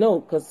God say no,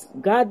 because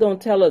God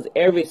don't tell us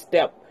every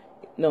step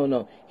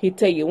No. He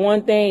tell you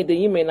one thing, then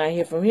you may not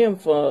hear from him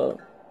for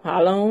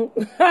how long?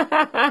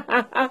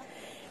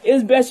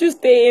 It's best you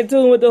stay in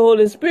tune with the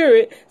Holy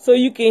Spirit so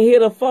you can hear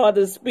the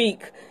Father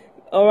speak.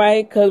 All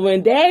right? Because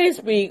when Daddy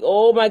speak,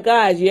 oh my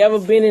gosh, you ever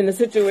been in a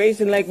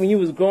situation like when you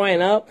was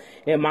growing up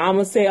and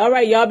Mama say, all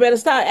right, y'all better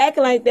stop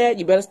acting like that.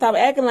 You better stop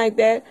acting like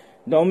that.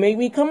 Don't make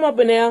me come up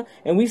in there.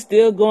 And we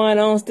still going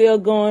on, still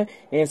going.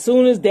 And as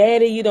soon as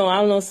Daddy, I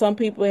don't know, some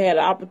people had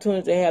the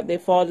opportunity to have their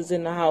fathers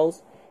in the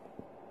house.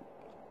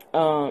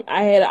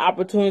 I had an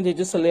opportunity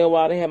just a little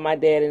while to have my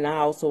dad in the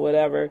house or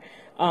whatever.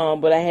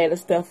 But I had a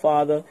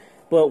stepfather.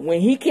 But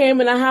when he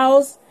came in the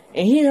house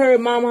and he heard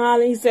Mama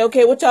hollering, he said,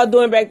 okay, what y'all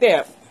doing back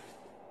there?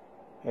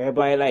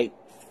 Everybody like,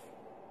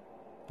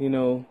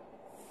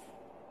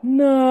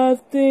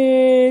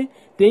 nothing.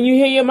 Then you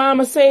hear your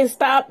mama say,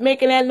 stop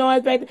making that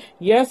noise back there.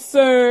 Yes,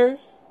 sir.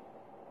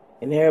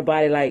 And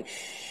everybody like,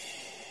 shh.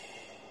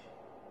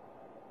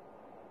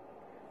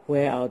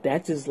 Well,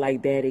 that's just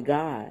like Daddy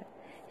God.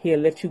 He'll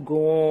let you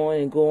go on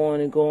and go on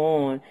and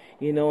go on,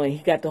 and he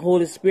got the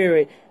Holy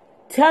Spirit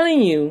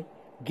telling you,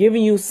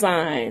 giving you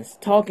signs,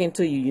 talking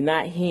to you. You're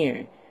not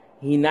hearing.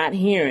 You're not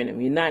hearing him.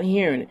 You're not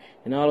hearing it.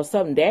 And all of a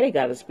sudden, Daddy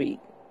got to speak.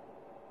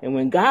 And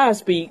when God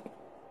speak,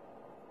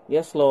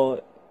 yes,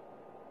 Lord,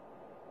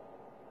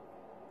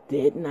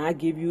 didn't I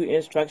give you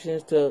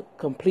instructions to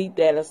complete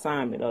that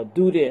assignment or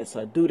do this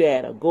or do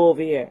that or go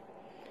over here?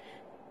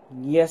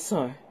 Yes,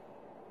 sir.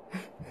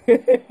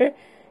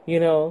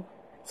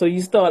 So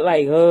you start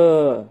like,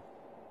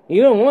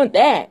 you don't want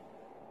that.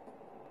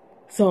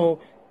 So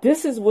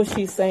this is what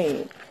she's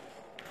saying.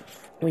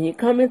 When you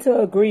come into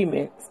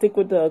agreement, stick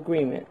with the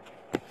agreement.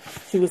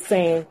 She was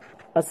saying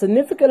a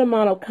significant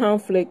amount of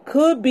conflict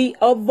could be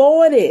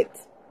avoided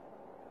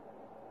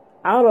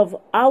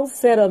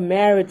outset of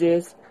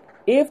marriages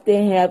if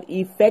they have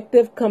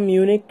effective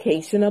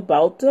communication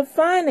about the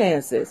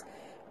finances.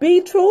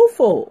 Be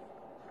truthful.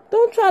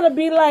 Don't try to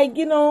be like,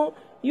 you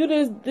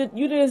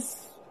just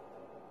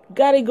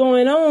got it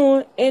going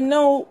on and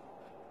know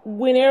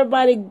when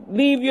everybody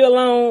leave you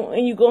alone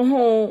and you go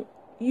home,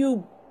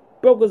 you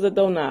broke as a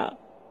doorknob.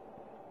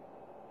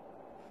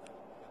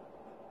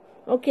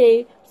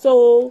 Okay,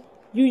 so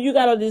you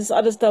got all this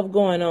other stuff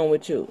going on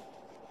with you.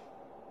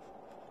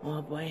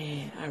 Oh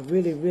boy, I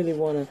really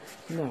want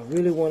to, I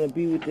really want to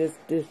be with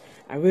this.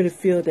 I really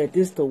feel that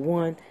this the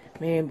one,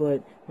 man.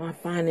 But my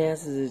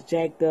finances is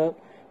jacked up.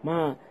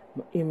 I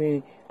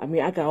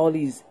got all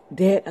these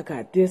debt. I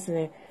got this and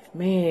that.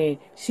 Man,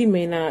 she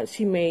may not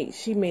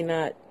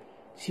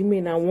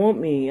want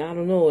me. I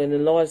don't know. And the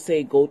Lord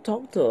say, go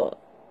talk to her.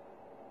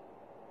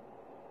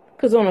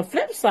 Because on the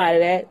flip side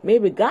of that,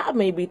 maybe God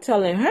may be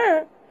telling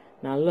her,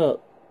 now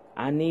look,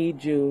 I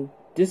need you.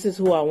 This is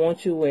who I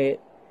want you with.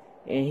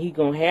 And he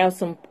going to have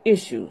some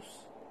issues.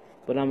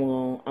 But I'm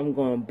going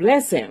to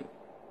bless him.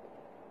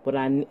 But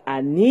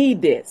I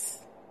need this.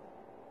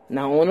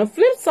 Now on the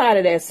flip side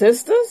of that,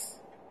 sisters,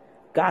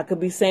 God could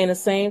be saying the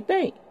same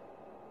thing.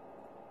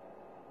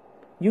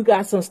 You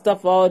got some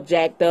stuff all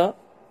jacked up.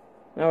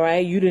 All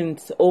right. You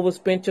didn't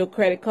overspend your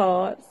credit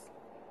cards.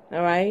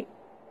 All right.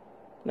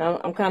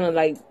 Now, I'm kind of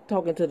like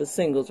talking to the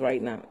singles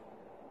right now,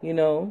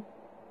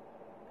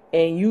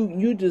 and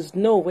you just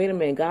know, wait a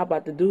minute, God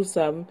about to do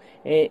something.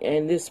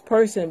 And this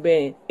person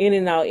been in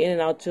and out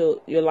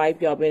your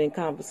life. Y'all been in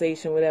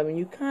conversation, whatever. And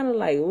you kind of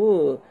like,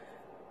 ooh,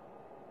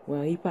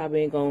 well, he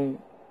probably ain't going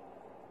to,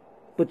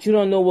 but you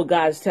don't know what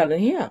God's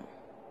telling him.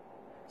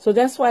 So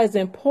that's why it's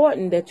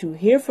important that you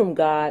hear from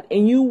God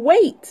and you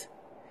wait.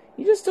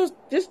 You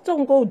just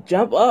don't go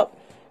jump up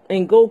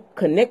and go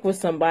connect with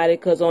somebody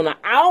because on the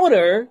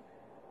outer,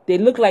 they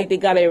look like they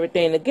got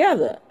everything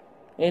together.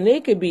 And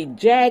they could be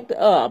jacked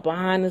up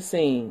behind the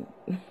scene.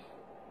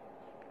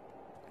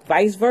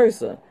 Vice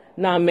versa.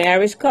 Now,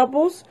 marriage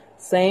couples,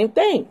 same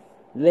thing.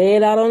 Lay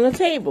it out on the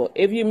table.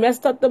 If you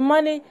messed up the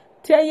money,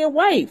 tell your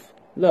wife,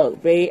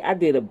 look, babe, I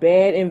did a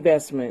bad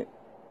investment.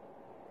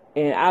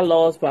 And I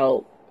lost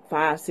about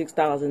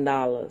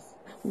 $5,000-$6,000.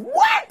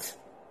 What?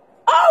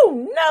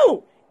 Oh,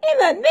 no. In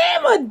the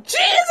name of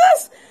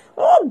Jesus.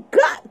 Oh,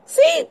 God.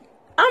 See,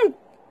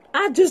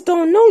 I just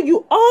don't know.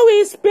 You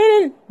always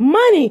spending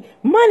money.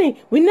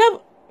 We never.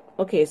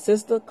 Okay,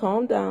 sister,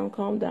 calm down.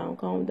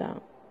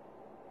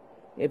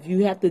 If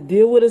you have to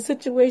deal with a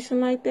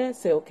situation like that,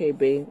 say, okay,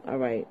 babe, all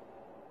right.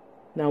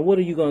 Now, what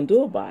are you going to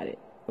do about it?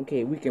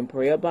 Okay, we can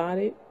pray about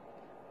it.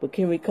 But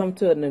can we come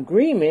to an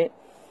agreement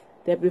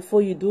that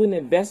before you do an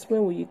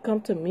investment, will you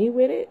come to me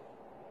with it?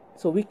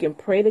 So we can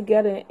pray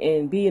together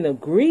and be in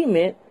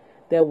agreement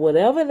that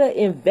whatever the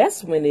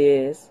investment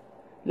is,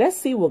 let's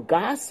see what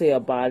God say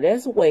about it.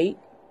 Let's wait.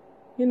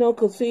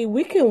 Because see,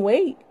 we can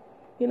wait.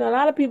 A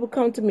lot of people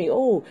come to me,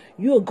 oh,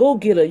 you're a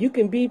go-getter. You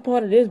can be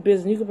part of this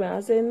business.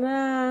 I say,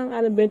 nah,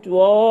 I done been through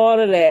all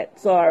of that.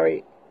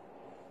 Sorry.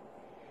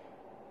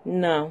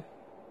 No.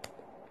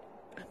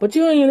 But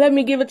you ain't even let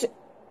me give it to...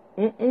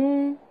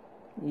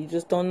 You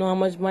just don't know how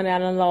much money I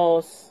done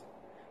lost.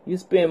 You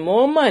spend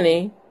more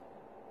money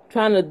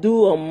trying to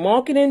do a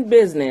marketing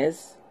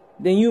business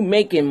than you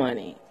making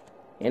money.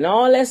 and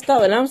all that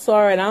stuff. And I'm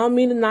sorry, and I don't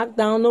mean to knock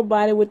down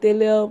nobody with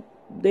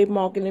their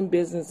marketing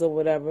business or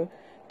whatever.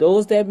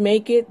 Those that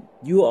make it,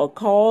 you are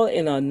called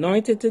and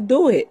anointed to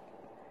do it.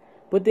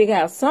 But they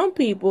got some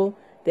people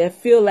that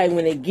feel like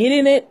when they get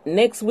in it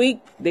next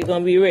week, they're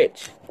going to be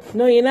rich.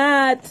 No, you're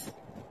not.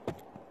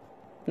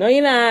 No,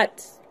 you're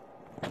not.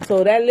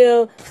 So that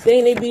little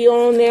thing they be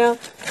on there,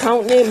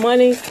 counting their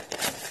money,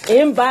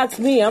 inbox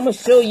me. I'm going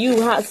to show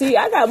you how. See,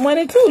 I got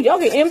money too. Y'all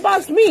can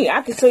inbox me.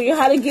 I can show you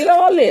how to get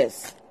all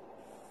this.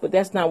 But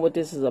that's not what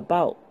this is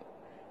about.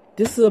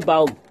 This is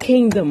about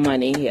kingdom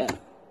money here.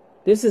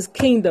 This is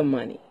kingdom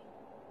money.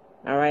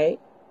 All right?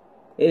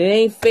 It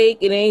ain't fake.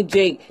 It ain't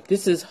Jake.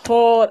 This is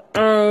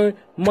hard-earned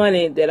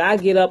money that I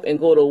get up and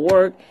go to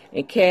work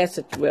and cash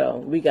it. Well,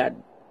 we got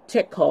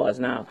check cards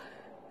now.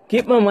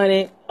 Get my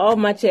money off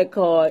my check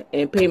card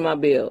and pay my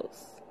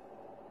bills.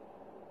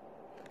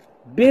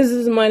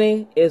 Business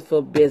money is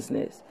for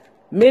business.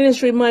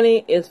 Ministry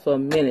money is for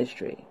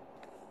ministry.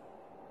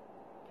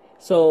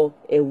 So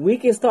if we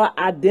can start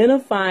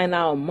identifying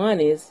our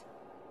monies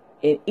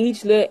in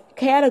each little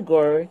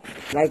category,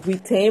 like we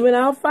taming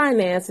our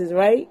finances,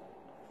 right?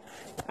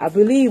 I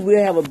believe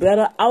we'll have a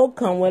better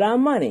outcome with our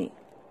money.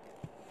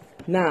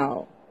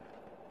 Now,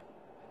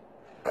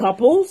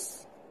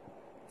 couples,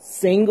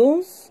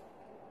 singles,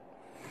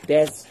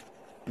 that's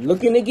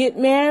looking to get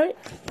married.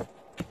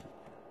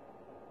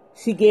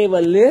 She gave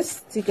a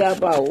list. She got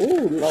about,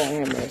 Lord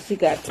have mercy. She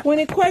got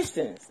 20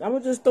 questions. I'm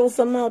going to just throw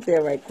something out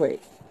there right quick.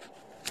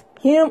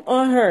 Him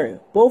or her,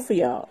 both of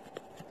y'all.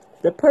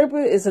 The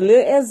purpose is a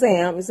little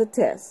exam, it's a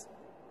test.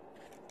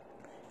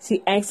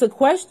 She asks a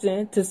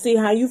question to see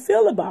how you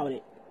feel about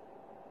it.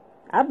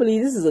 I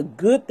believe this is a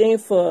good thing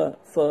for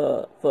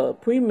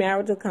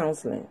premarital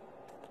counseling.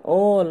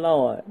 Oh,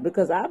 Lord.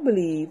 Because I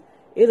believe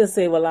it'll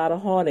save a lot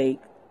of heartache,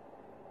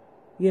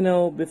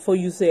 before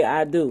you say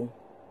I do.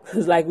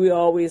 Because like we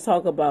always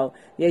talk about,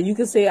 yeah, you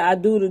can say I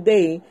do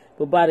today,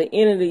 but by the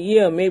end of the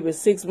year, maybe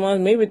 6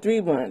 months, maybe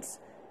 3 months,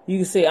 you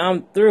can say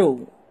I'm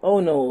through. Oh,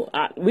 no,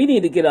 we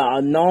need to get an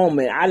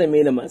annulment. I done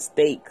made a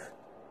mistake.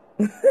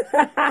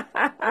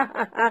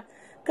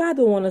 God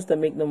don't want us to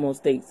make no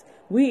mistakes.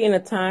 We in a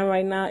time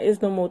right now,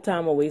 it's no more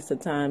time or waste of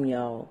time,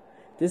 y'all.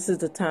 This is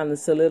the time to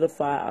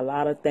solidify a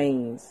lot of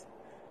things.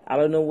 I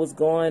don't know what's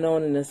going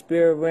on in the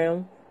spirit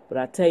realm, but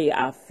I tell you,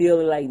 I feel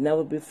it like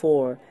never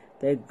before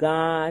that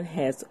God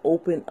has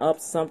opened up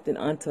something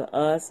unto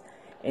us.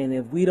 And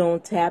if we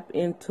don't tap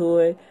into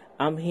it,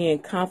 I'm hearing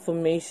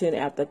confirmation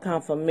after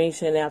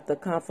confirmation after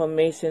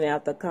confirmation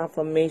after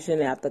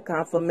confirmation after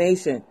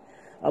confirmation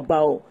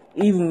about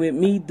even with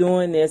me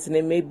doing this, and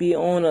it may be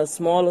on a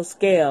smaller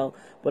scale,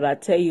 but I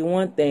tell you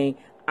one thing,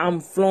 I'm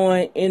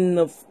flowing in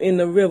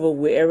the river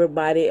with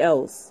everybody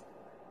else.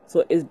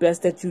 So it's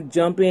best that you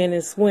jump in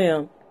and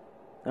swim,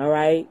 all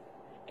right?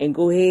 And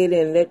go ahead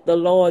and let the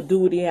Lord do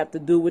what he have to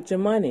do with your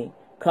money.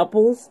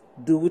 Couples,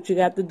 do what you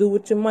got to do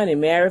with your money.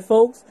 Married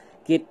folks,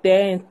 get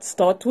there and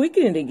start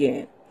tweaking it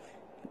again.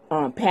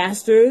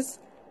 Pastors,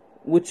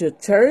 with your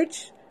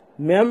church,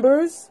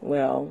 members,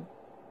 well,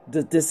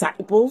 the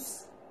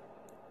disciples,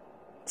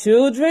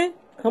 children,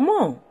 come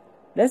on.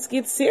 Let's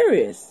get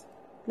serious.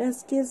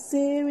 Let's get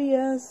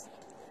serious.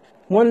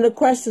 One of the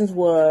questions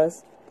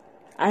was,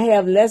 I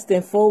have less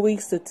than 4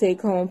 weeks to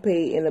take home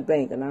pay in the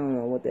bank. And I don't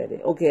know what that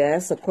is. Okay,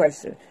 that's a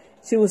question.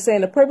 She was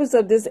saying the purpose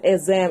of this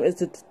exam is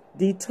to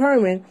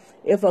determine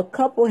if a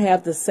couple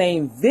have the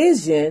same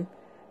vision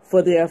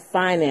for their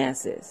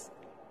finances.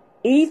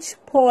 Each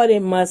party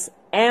must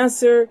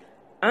answer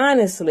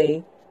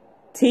honestly,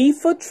 T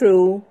for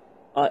true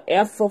or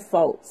F for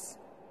false.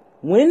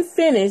 When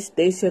finished,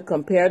 they should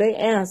compare their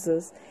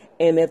answers,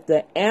 and if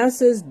the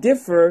answers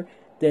differ,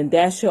 then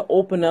that should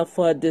open up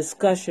for a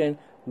discussion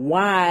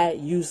why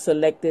you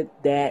selected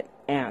that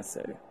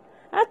answer.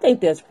 I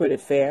think that's pretty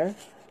fair.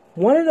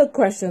 One of the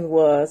questions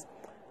was,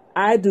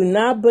 I do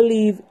not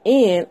believe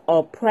in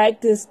or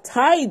practice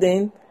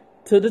tithing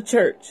to the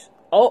church.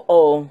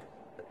 Uh-oh.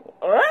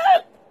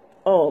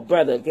 Oh,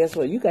 brother, guess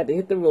what? You got to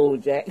hit the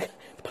road, Jack.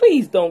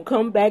 Please don't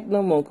come back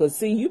no more. Because,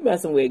 see, you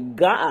messing with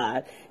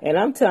God. And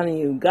I'm telling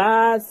you,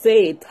 God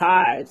said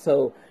tithe.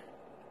 So,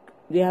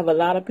 you have a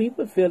lot of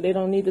people feel they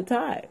don't need to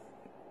tithe.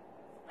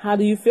 How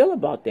do you feel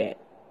about that?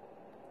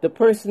 The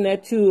person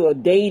that you are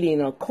dating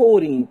or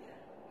courting,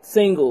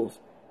 singles,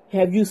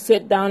 have you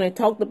sat down and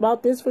talked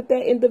about this with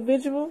that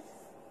individual?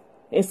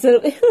 Instead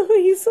of,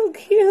 he's so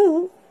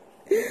cute.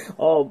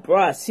 Oh,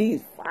 bruh,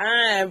 she's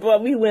fine,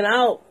 bruh. We went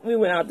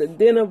out to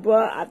dinner,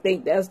 bruh. I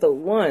think that's the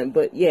one.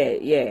 But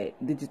yeah.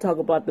 Did you talk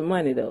about the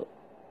money though?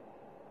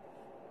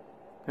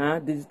 Huh?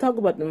 Did you talk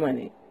about the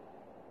money?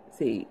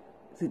 See,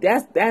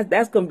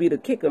 that's gonna be the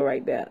kicker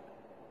right there.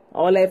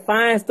 All that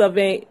fine stuff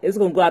it's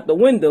gonna go out the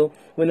window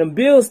when the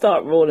bills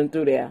start rolling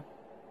through there,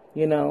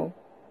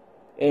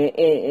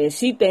 And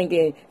she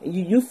thinking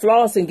you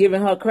flossing,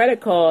 giving her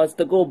credit cards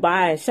to go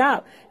buy and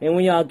shop. And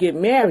when y'all get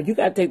married, you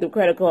got to take the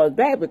credit cards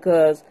back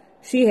because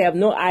she have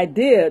no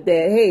idea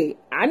that, hey,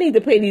 I need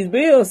to pay these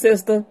bills,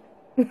 sister.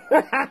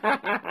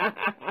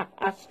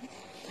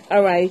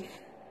 All right.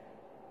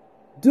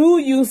 Do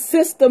you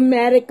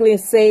systematically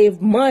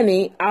save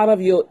money out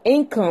of your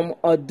income,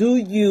 or do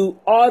you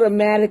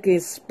automatically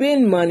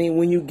spend money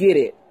when you get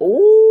it?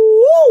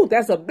 Ooh,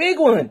 that's a big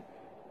one.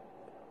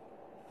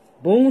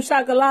 Boom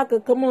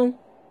shakalaka, come on.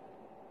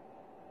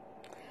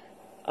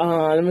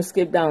 Let me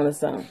skip down to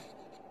some.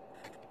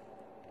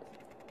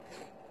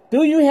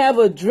 Do you have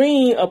a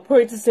dream of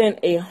purchasing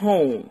a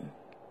home?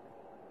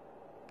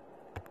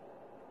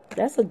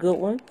 That's a good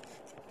one.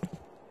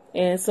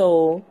 And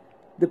so,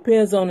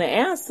 depends on the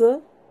answer.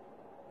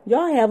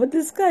 Y'all have a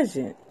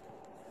discussion.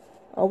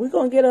 Are we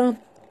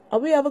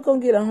ever gonna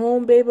get a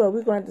home, baby? Or are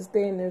we gonna have to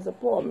stay in this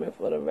apartment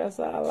for the rest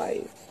of our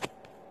life?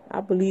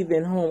 I believe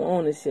in home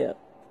ownership.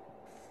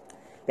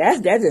 That's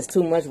just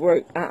too much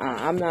work.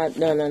 I'm not.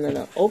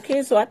 No.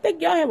 Okay, so I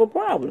think y'all have a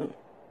problem.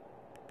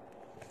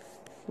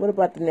 What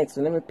about the next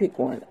one? Let me pick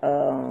one.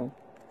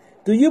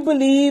 Do you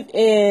believe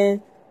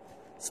in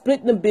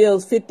splitting the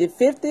bills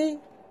 50-50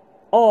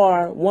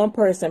 or one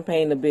person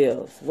paying the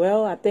bills?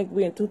 Well, I think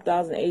we're in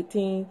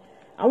 2018.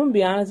 I'm going to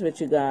be honest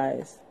with you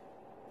guys.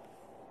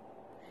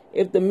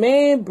 If the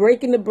man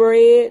breaking the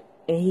bread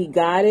and he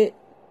got it,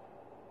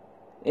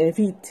 and if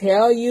he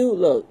tell you,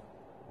 look,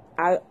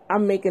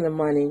 I'm making the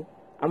money,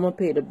 I'm going to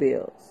pay the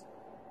bills,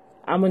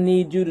 I'm going to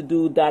need you to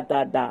do ...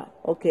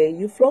 Okay,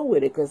 you flow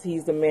with it because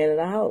he's the man of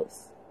the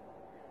house.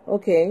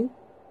 Okay,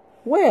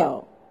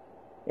 well,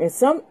 in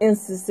some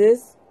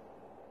instances,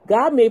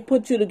 God may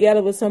put you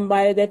together with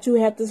somebody that you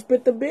have to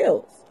split the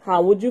bills.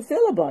 How would you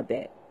feel about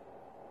that?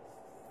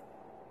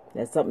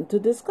 That's something to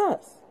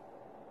discuss.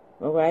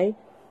 All right.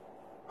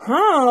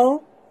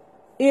 How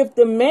if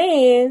the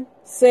man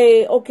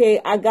say, okay,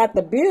 I got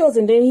the bills,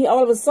 and then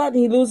all of a sudden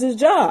he loses his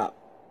job?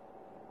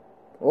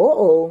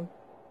 Uh-oh.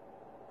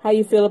 How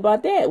you feel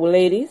about that, well,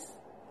 ladies?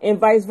 And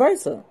vice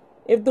versa.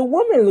 If the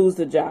woman loses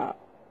the job.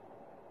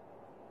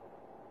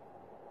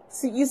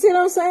 You see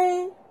what I'm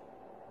saying?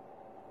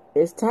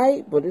 It's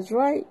tight, but it's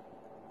right.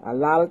 A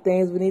lot of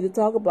things we need to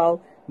talk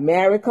about.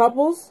 Married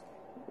couples,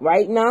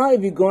 right now,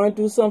 if you're going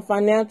through some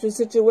financial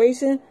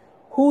situation,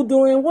 who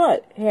doing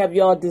what? Have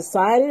y'all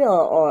decided,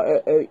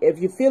 or if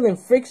you're feeling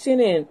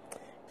friction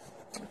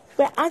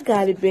but I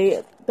got it,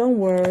 babe. Don't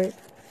worry.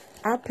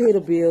 I pay the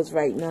bills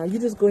right now. You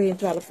just go ahead and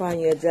try to find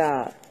you a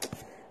job.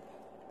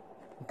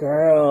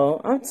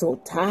 Girl, I'm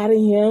so tired of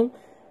him.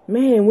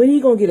 Man, when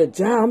he gonna get a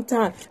job? I'm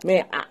tired.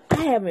 Man, I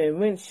haven't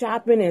went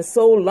shopping in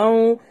so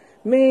long.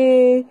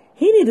 Man,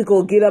 he need to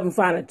go get up and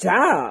find a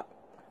job.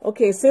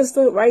 Okay,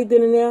 sister, right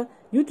then and there,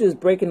 you just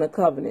breaking the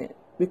covenant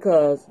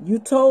because you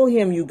told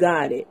him you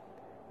got it.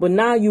 But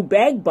now you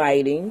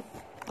backbiting.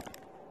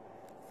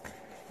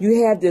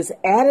 You have this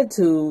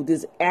attitude,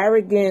 this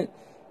arrogant,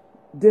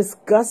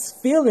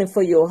 disgust feeling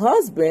for your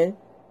husband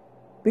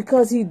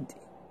because he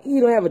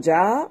don't have a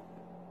job.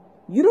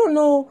 You don't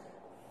know,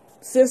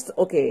 sister.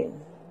 Okay,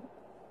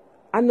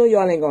 I know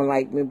y'all ain't gonna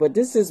like me, but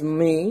this is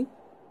me.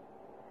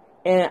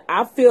 And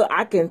I feel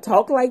I can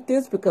talk like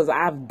this because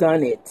I've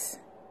done it.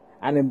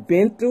 I done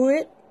been through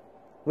it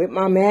with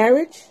my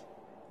marriage.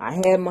 I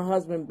had my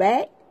husband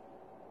back.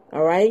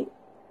 All right.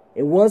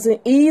 It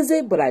wasn't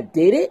easy, but I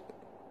did it.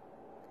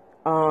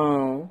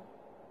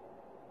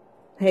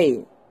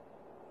 Hey,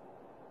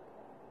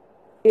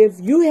 if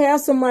you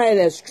have somebody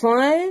that's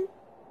trying,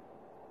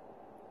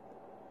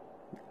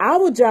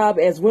 our job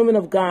as women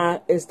of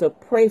God is to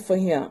pray for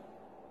him,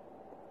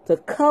 to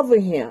cover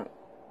him.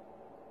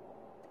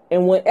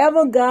 And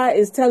whatever God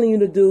is telling you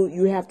to do,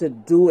 you have to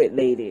do it,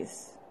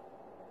 ladies.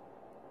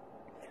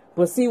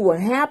 But see what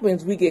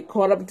happens, we get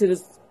caught up into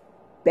this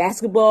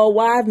basketball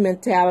wife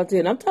mentality.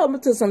 And I'm talking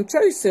to some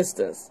church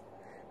sisters.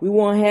 We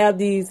want to have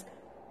these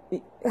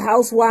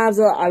housewives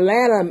of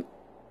Atlanta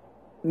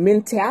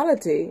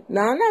mentality.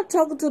 Now, I'm not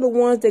talking to the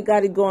ones that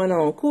got it going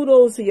on.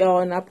 Kudos to y'all.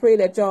 And I pray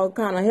that y'all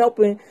kind of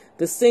helping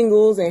the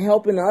singles and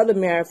helping the other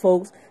married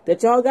folks.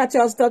 That y'all got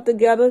y'all stuff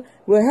together.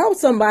 Will help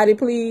somebody,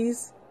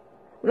 please.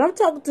 But I'm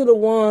talking to the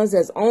ones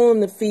that's on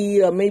the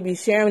feed or maybe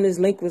sharing this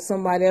link with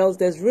somebody else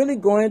that's really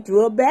going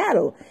through a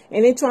battle.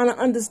 And they're trying to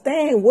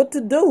understand what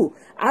to do.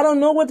 I don't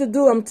know what to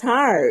do. I'm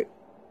tired.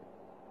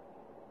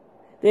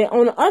 Then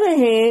on the other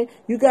hand,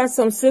 you got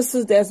some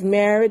sisters that's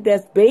married,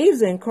 that's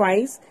babes in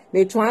Christ.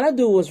 They're trying to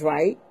do what's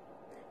right.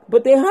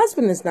 But their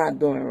husband is not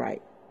doing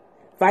right.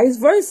 Vice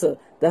versa.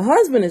 The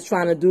husband is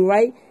trying to do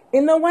right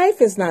and the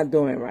wife is not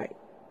doing right.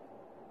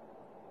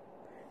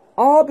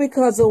 All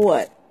because of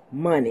what?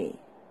 Money.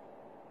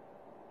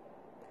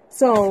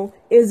 So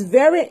it's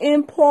very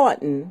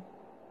important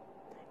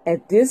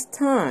at this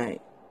time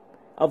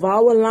of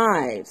our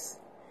lives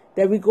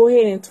that we go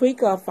ahead and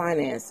tweak our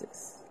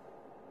finances.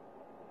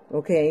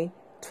 Okay?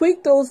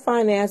 Tweak those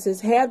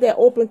finances, have that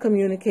open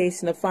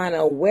communication to find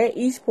out where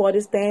each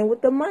party stands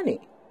with the money.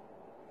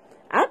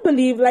 I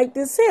believe like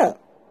this here.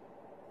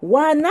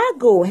 Why not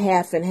go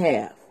half and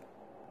half?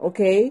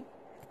 Okay?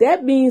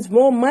 That means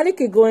more money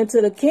could go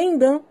into the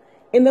kingdom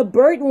and the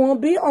burden won't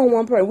be on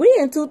one person.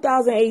 We're in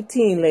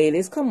 2018,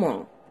 ladies. Come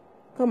on.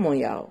 Come on,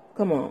 y'all.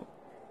 Come on.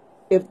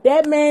 If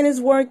that man is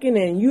working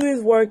and you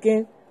is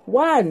working,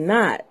 why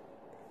not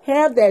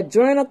have that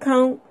joint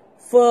account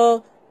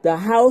for the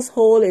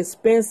household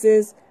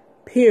expenses,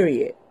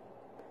 period.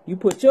 You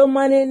put your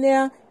money in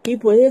there, he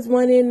put his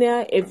money in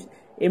there. If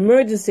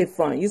emergency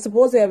fund, you're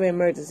supposed to have an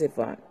emergency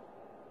fund.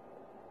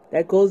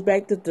 That goes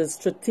back to the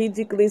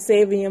strategically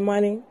saving your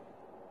money.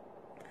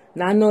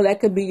 Now, I know that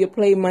could be your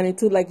play money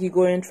too, like you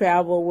go and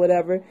travel or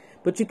whatever.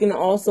 But you can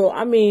also,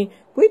 I mean,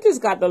 we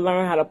just got to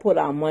learn how to put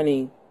our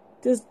money.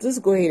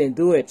 Just go ahead and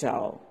do it,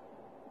 y'all.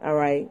 All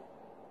right?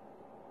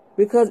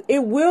 Because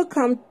it will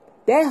come,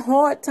 that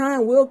hard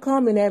time will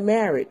come in that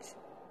marriage.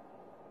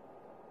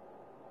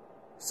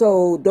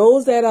 So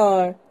those that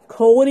are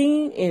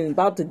courting and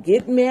about to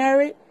get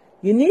married,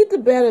 you need to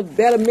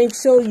better make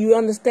sure you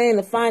understand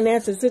the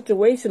financial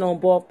situation on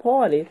both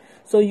parties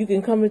so you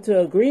can come into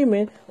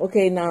agreement.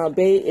 Okay, now,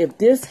 babe, if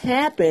this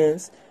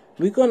happens,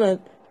 we're gonna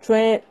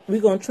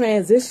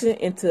transition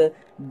into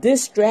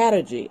this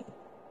strategy.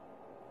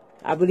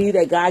 I believe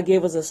that God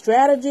gave us a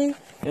strategy,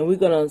 and if we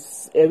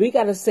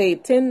gotta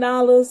save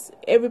 $10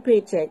 every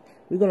paycheck,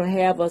 we're gonna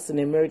have us an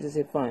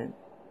emergency fund.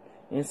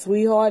 And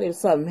sweetheart, if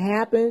something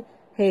happens,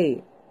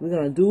 hey, we're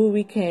gonna do what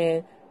we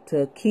can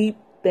to keep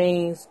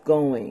things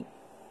going.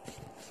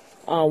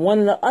 One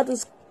of the other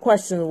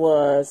questions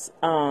was,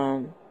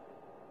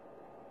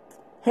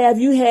 have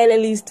you had at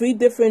least 3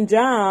 different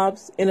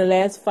jobs in the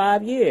last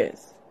 5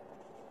 years?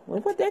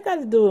 Well, what that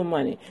got to do with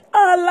money?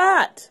 A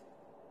lot.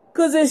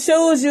 Because it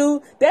shows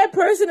you that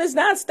person is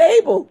not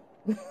stable.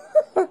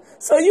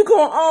 So you're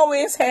going to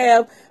always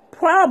have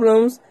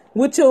problems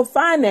with your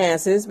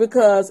finances,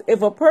 because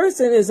if a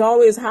person is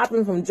always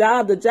hopping from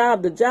job to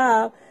job to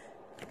job,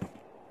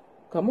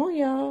 come on,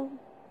 y'all.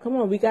 Come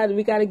on, we got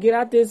to get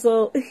out there.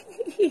 So,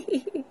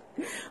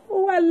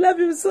 oh, I love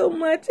him so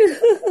much.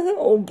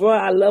 Oh, bro,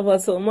 I love her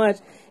so much.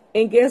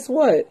 And guess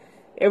what?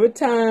 Every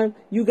time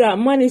you got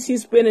money,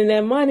 she's spending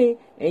that money,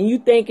 and you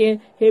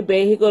thinking, hey,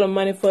 babe, here go the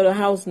money for the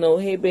house note.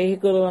 Hey, babe, here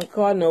go the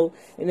car note.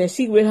 And then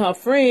she with her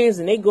friends,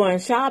 and they going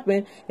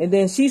shopping, and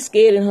then she's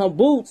scared in her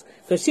boots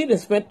because she done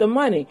spent the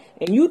money.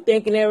 And you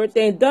thinking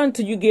everything done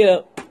till you get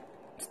a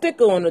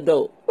sticker on the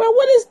door. Well,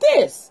 what is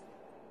this?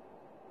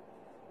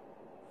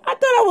 I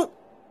thought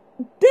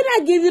did I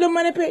give you the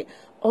money, babe?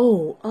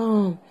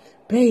 Oh,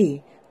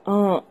 babe,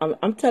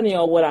 I'm telling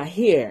y'all what I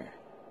hear.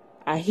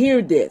 I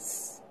hear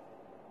this.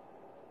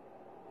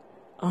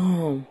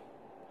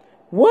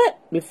 What?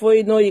 Before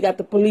you know, you got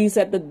the police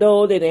at the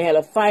door. They had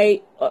a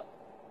fight.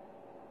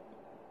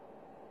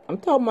 I'm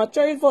talking about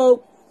church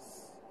folks.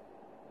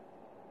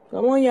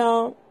 Come on,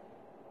 y'all.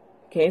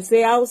 Can't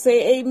say I would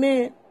say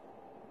amen.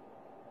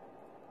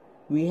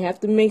 We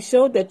have to make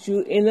sure that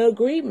you're in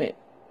agreement.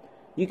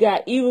 You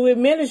got, even with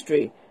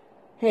ministry.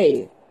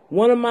 Hey,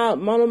 one of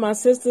my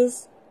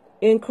sisters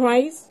in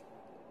Christ,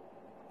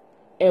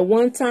 at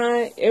one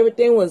time,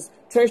 everything was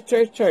church,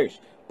 church, church.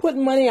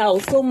 Putting money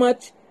out so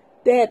much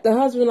that the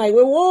husband like,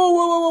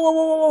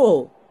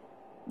 whoa.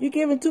 You're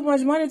giving too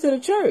much money to the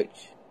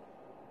church.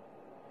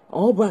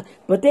 Oh, but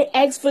they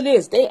asked for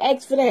this. They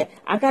asked for that.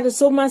 I got to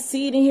sow my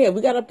seed in here.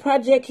 We got a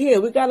project here.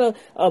 We got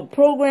a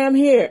program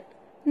here.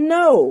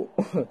 No,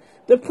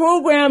 the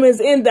program is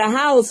in the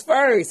house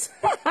first.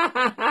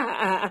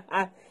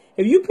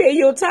 If you pay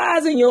your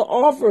tithes and your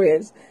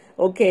offerings,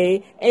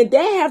 okay, and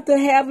they have to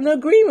have an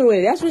agreement with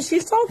it. That's what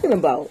she's talking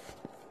about.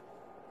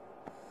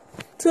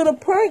 To the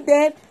point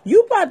that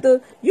you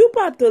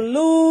about to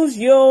lose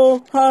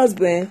your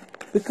husband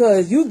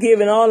because you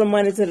giving all the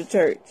money to the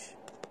church.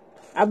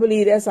 I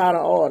believe that's out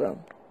of order.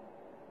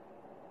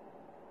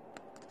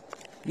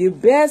 You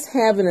best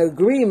have an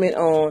agreement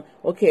on,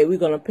 okay, we're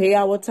going to pay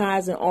our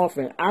tithes and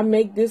offering. I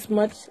make this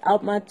much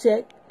out my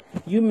check.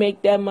 You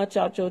make that much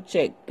out your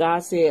check. God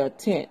said a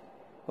tenth.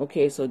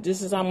 Okay, so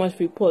this is how much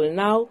we pulling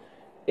out.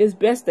 It's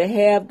best to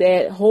have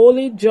that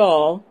holy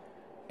jar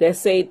that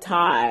say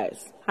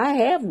tithes. I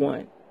have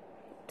one.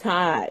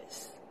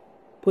 Tithes.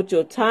 Put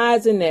your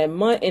tithes in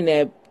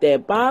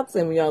that box,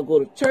 and when y'all go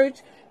to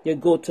church, you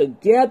go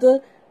together.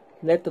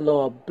 Let the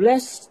Lord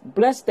bless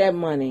that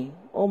money.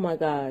 Oh my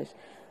gosh.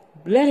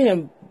 Let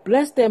him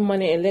bless that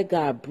money and let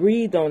God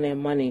breathe on that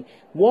money.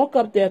 Walk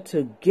up there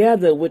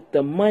together with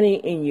the money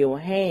in your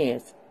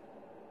hands.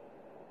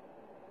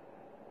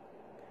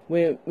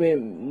 When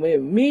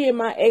me and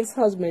my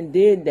ex-husband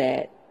did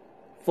that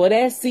for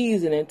that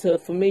season until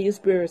familiar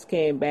spirits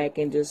came back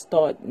and just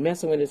start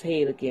messing with his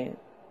head again,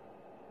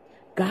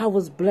 God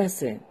was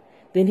blessing.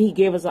 Then he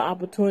gave us an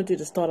opportunity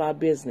to start our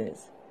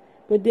business.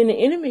 But then the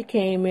enemy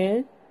came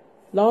in,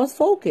 lost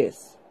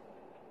focus.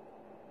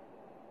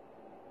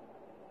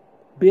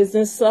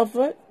 Business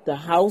suffered, the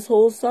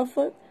household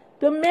suffered,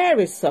 the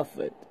marriage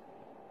suffered.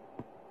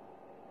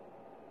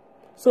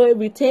 So if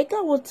we take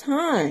our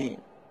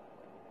time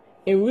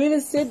and really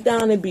sit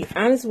down and be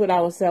honest with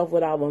ourselves,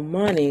 with our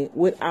money,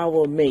 with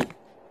our mate,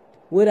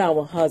 with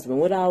our husband,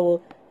 with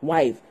our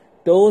wife,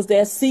 those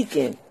that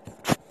seeking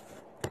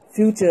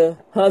future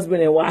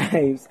husband and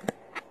wives,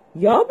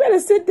 y'all better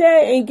sit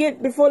there and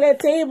get before that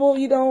table,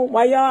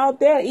 while y'all out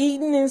there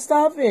eating and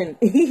stuff. And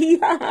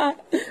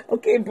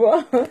okay,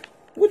 bro,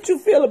 what you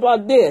feel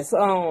about this?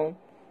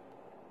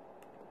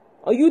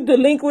 Are you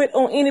delinquent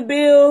on any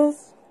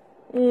bills?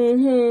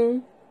 Mm-hmm.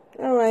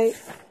 All right.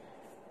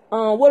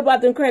 What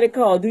about them credit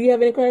cards? Do you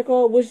have any credit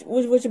card? What's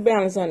your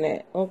balance on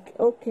that?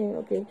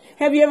 Okay.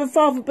 Have you ever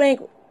filed for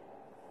bank?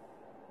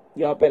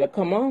 Y'all better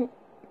come on.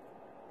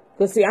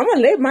 Cause see, I'm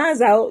gonna let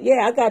mine out.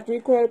 Yeah, I got 3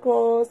 credit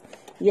cards.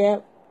 Yeah,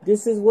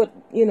 this is what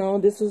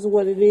this is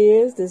what it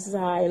is. This is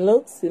how it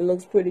looks. It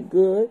looks pretty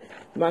good.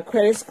 My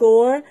credit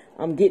score,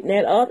 I'm getting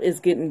that up. It's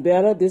getting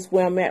better. This is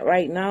where I'm at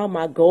right now.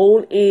 My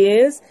goal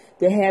is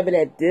to have it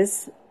at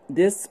this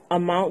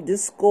amount,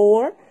 this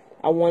score.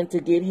 I want to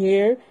get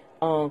here.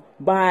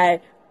 By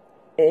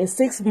in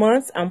 6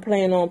 months, I'm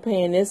planning on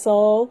paying this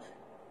all.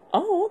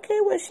 Oh, okay.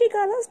 Well, she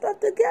got her stuff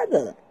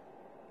together.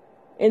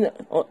 And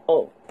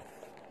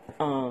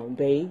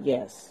babe,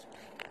 yes.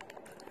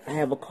 I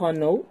have a car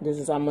note. This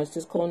is how much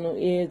this car note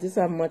is. This is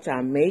how much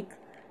I make.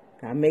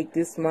 I make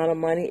this amount of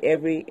money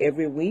every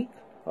week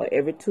or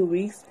every 2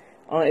 weeks.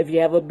 If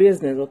you have a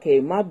business, okay.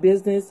 My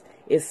business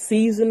is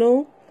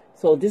seasonal,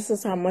 so this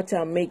is how much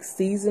I make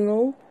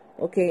seasonal,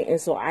 okay. And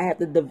so I have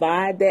to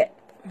divide that.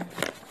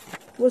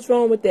 What's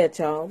wrong with that,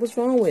 y'all? What's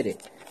wrong with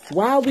it?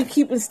 Why are we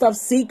keeping stuff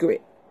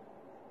secret?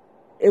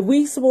 If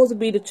we supposed to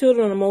be the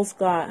children of the Most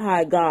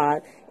High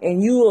God,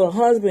 and you a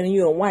husband and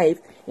you a wife,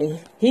 and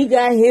he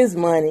got his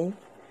money,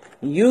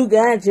 you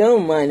got your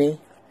money,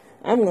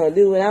 I'm going to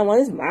do what I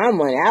want. It's my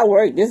money. I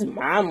work. This is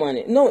my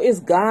money. No, it's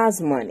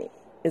God's money.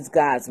 It's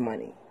God's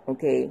money,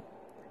 okay?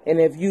 And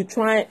if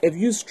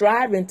you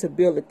striving to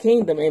build a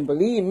kingdom, and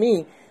believe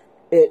me,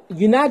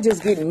 you're not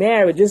just getting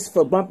married just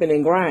for bumping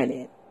and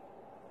grinding.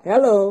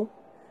 Hello.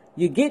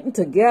 You're getting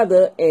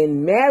together,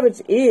 and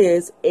marriage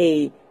is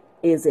a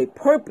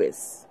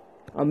purpose.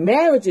 A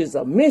marriage is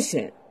a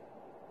mission.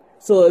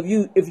 So if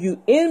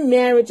you in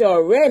marriage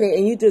already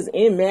and you just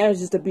in marriage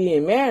just to be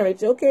in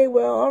marriage, okay,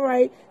 well, all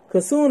right.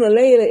 Because sooner or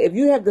later, if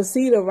you have the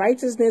seed of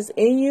righteousness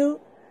in you,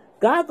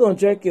 God gonna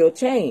jerk your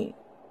chain.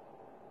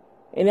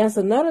 And that's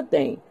another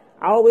thing.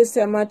 I always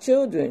tell my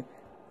children,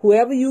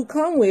 whoever you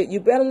come with, you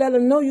better let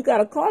them know you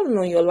got a calling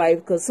on your life,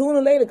 because sooner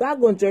or later,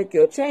 God gonna jerk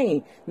your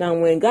chain. Now,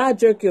 when God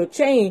jerk your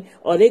chain,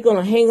 are they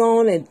gonna hang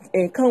on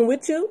and come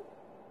with you?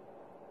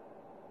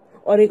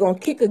 Or they gonna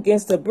kick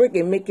against the brick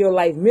and make your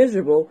life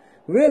miserable?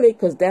 Really,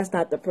 because that's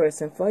not the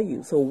person for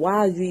you. So why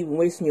are you even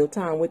wasting your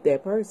time with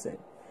that person?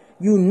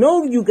 You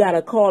know you got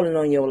a calling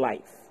on your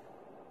life.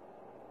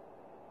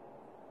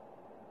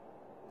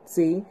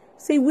 See,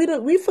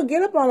 we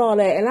forget about all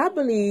that. And I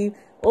believe,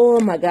 oh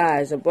my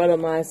gosh, a brother of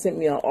mine sent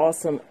me an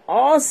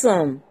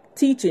awesome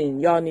teaching.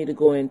 Y'all need to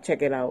go and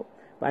check it out,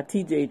 by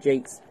T.J.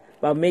 Jakes,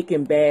 about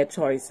making bad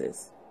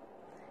choices.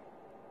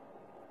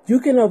 You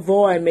can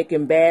avoid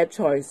making bad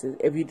choices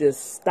if you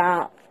just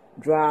stop,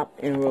 drop,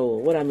 and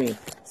roll. What I mean,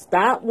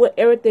 stop with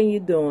everything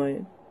you're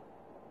doing.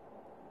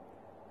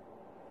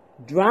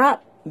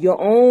 Drop your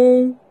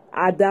own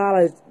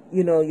ideology,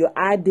 your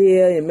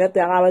idea and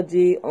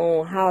methodology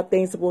on how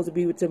things supposed to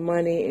be with your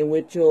money and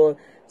with your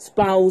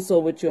spouse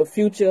or with your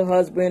future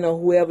husband or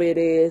whoever it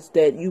is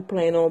that you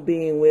plan on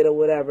being with or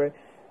whatever.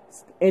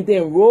 And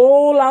then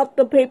roll out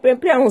the paper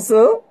and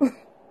pencil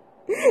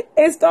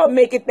and start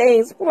making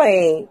things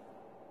plain.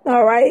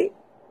 All right?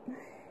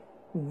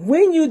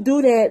 When you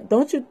do that,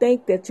 don't you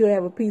think that you'll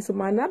have a peace of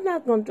mind? I'm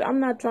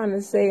not trying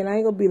to say, and I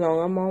ain't gonna be long,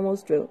 I'm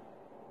almost through.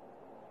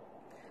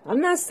 I'm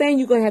not saying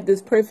you're gonna have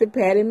this perfect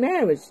pattern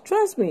marriage.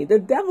 Trust me, the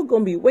devil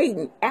gonna be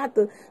waiting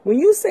after when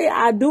you say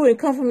I do and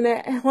come from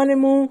that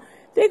honeymoon,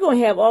 they're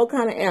gonna have all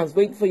kind of amps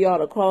waiting for y'all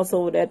to cross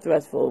over that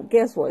threshold.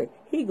 Guess what?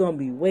 He gonna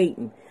be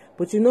waiting.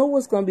 But you know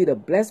what's gonna be the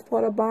blessed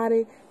part about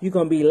it? You're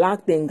gonna be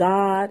locked in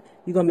God.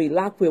 You're gonna be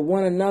locked with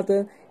one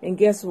another. And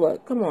guess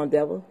what? Come on,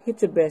 devil,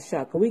 hit your best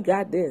shot, 'cause we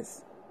got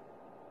this.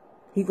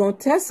 He gonna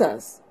test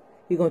us.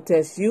 He gonna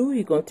test you.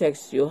 He gonna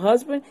test your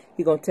husband.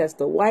 He gonna test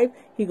the wife.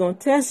 He gonna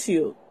test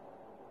you.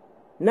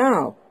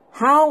 Now,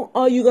 how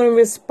are you gonna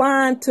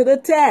respond to the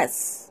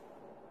test?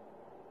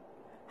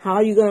 How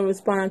are you gonna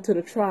respond to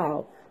the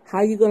trial? How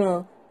are you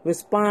gonna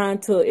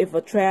respond to if a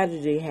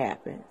tragedy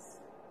happens?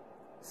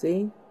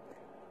 See?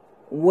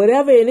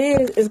 Whatever it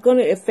is, it's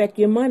gonna affect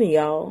your money,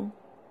 y'all.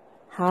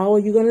 How are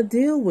you gonna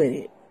deal with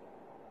it?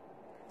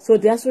 So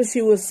that's what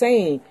she was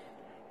saying.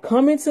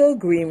 Come into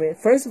agreement.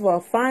 First of all,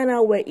 find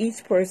out where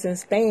each person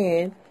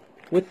stands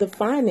with the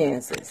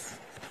finances.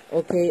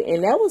 Okay,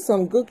 and that was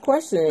some good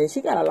questions. She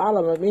got a lot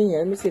of them in here.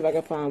 Let me see if I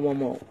can find one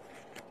more.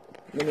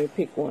 Let me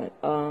pick one.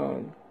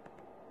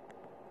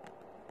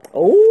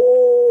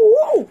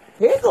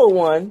 Here go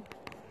one.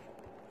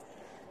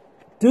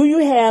 Do you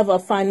have a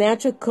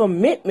financial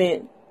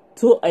commitment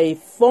to a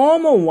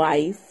former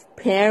wife,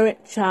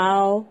 parent,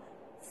 child,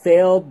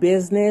 failed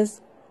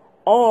business,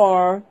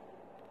 or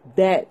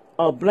that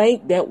a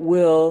blank that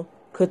will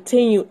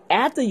continue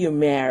after you're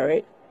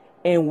married,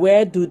 and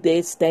where do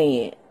they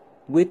stand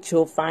with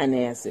your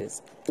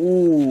finances?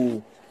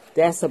 Ooh,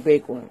 that's a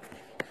big one.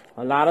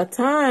 A lot of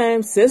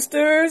times,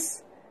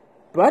 sisters,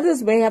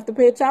 brothers may have to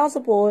pay child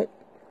support.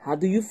 How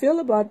do you feel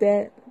about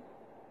that?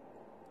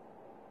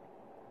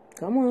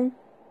 Come on.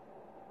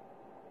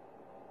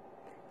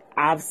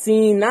 I've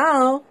seen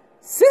now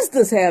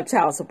sisters have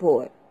child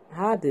support.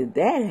 How did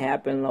that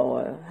happen,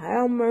 Lord?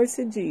 Have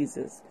mercy,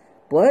 Jesus.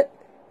 But,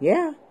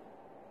 yeah,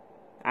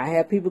 I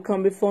have people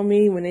come before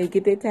me when they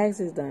get their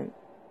taxes done.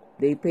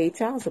 They pay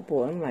child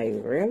support. I'm like,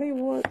 really?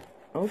 What?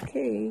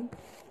 Okay.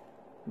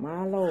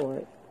 My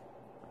Lord.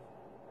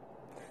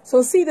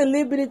 So see the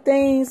liberty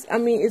things. I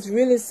mean, it's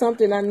really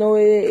something. I know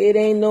it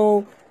ain't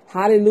no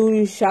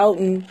hallelujah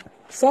shouting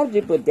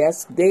subject, but that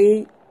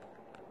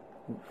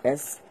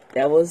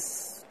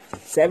was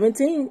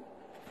 17.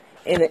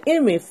 And the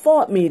enemy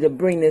fought me to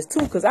bring this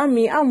too. Because, I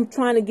mean, I'm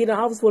trying to get on.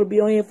 I was supposed to be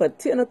on here for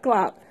 10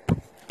 o'clock.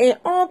 And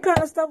all kind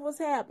of stuff was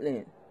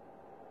happening.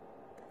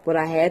 But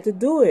I had to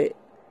do it.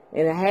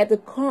 And I had to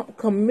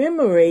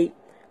commemorate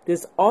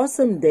this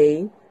awesome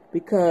day.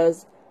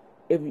 Because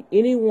if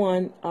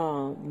anyone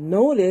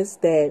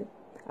noticed that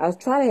I was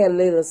trying to have a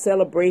little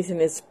celebration.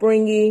 It's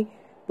springy.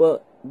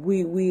 But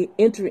we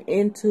enter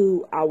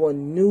into our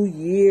new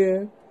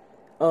year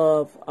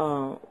of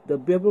the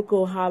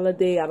biblical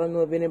holiday. I don't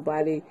know if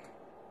anybody...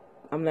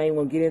 I'm not even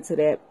going to get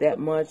into that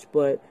much,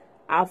 but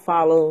I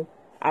love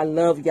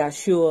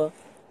Yahshua,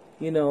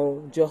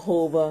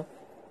 Jehovah,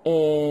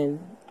 and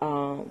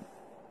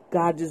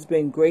God just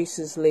been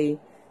graciously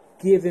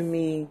giving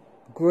me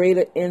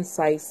greater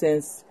insight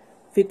since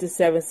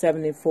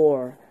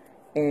 5774.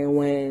 And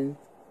when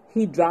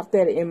he dropped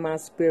that in my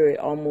spirit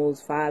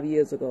almost 5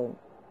 years ago,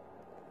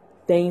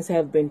 things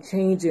have been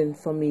changing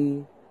for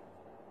me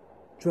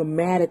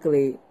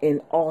dramatically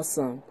and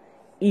awesome,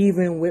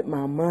 even with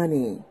my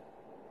money.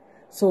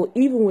 So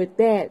even with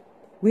that,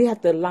 we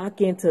have to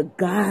lock into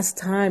God's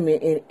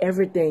timing in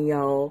everything,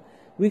 y'all.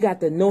 We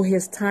got to know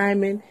his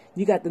timing.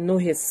 You got to know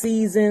his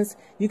seasons.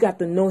 You got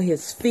to know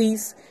his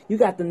feasts. You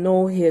got to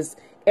know his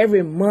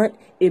every month.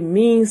 It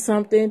means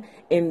something.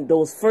 And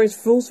those first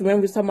fruits,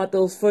 remember we were talking about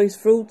those first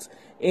fruits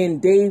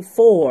in day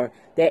 4,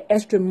 that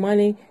extra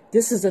money.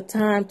 This is a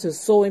time to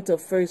sow into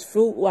first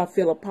fruit. Oh, I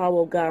feel the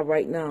power of God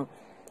right now.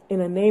 In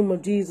the name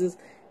of Jesus,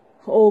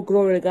 oh,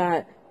 glory to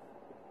God.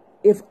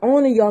 If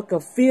only y'all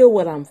could feel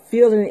what I'm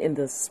feeling in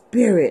the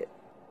spirit.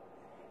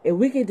 If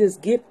we could just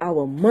get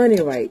our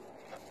money right.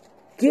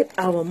 Get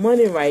our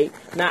money right.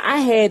 Now, I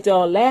had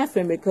y'all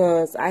laughing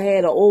because I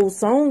had an old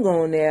song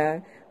on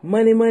there.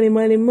 Money, money,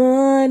 money,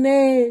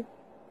 money.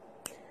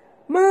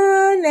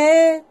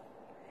 Money.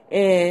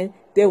 And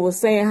they were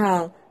saying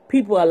how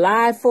people are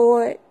lie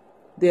for it.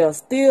 They'll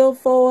steal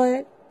for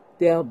it.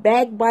 They'll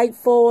backbite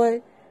for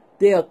it.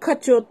 They'll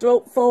cut your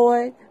throat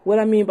for it. What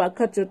I mean by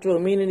cut your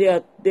throat, meaning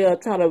they'll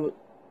try to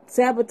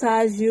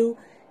sabotage you.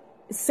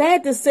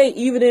 Sad to say,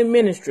 even in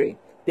ministry,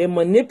 they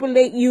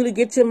manipulate you to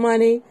get your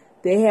money.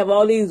 They have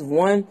all these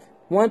 $1,000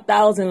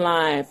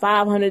 line,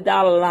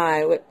 $500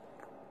 line.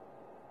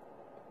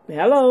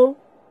 Hello,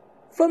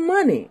 for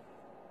money.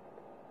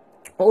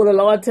 Oh, the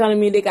Lord telling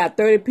me they got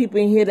 30 people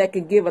in here that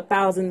can give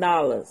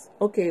 $1,000.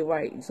 Okay,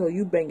 right. So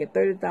you banking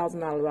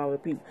 $30,000 out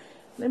of people.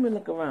 Let me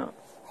look around.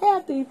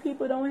 Half these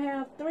people don't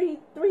have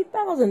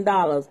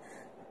 $3,000.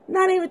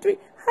 Not even three.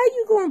 How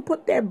you going to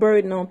put that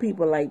burden on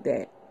people like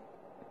that?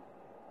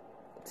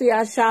 See,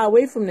 I shy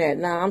away from that.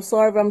 Now, I'm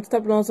sorry if I'm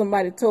stepping on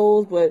somebody's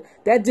toes, but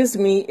that's just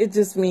me. It's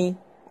just me.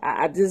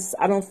 I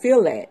don't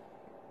feel that.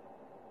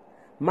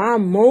 My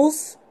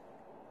most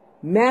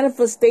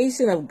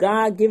manifestation of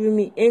God giving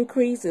me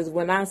increase is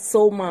when I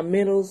sow my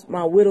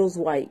widow's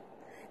white.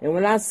 And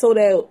when I sow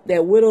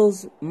that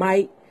widow's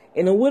mite,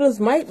 and the widow's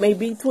mite may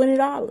be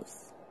 $20.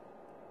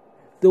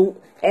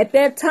 At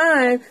that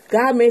time,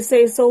 God may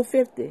say sow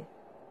 50.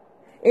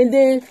 And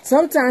then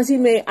sometimes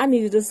I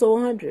needed to sow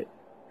 100.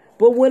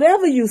 But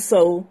whatever you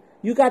sow,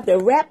 you got to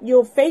wrap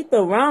your faith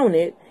around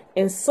it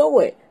and sow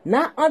it,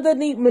 not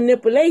underneath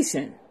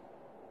manipulation.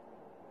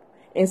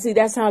 And see,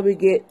 that's how we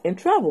get in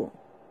trouble.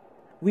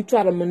 We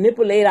try to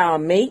manipulate our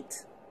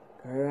mate.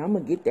 Girl, I'm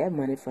going to get that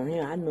money from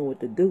him. I know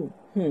what to do.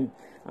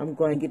 I'm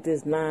going to get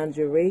this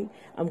lingerie.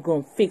 I'm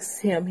going to fix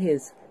him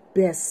his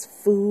best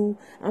food.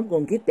 I'm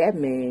going to get that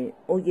man.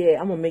 Oh, yeah,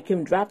 I'm going to make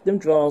him drop them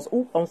drawers.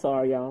 Ooh, I'm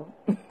sorry, y'all.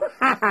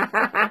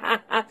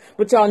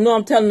 But y'all know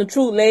I'm telling the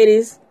truth,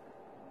 ladies.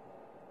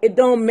 It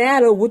don't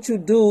matter what you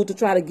do to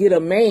try to get a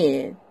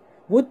man.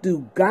 What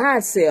do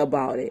God say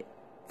about it?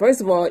 First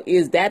of all,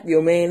 is that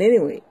your man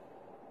anyway?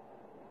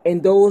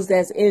 And those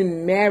that's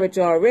in marriage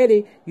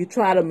already, you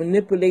try to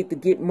manipulate to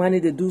get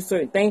money to do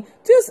certain things.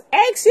 Just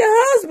ask your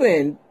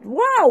husband.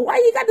 Wow, why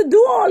you got to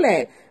do all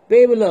that?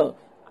 Baby, look,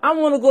 I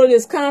want to go to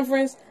this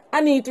conference.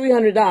 I need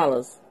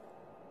 $300.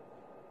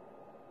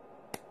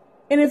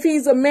 And if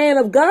he's a man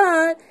of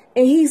God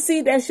and he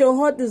see that's your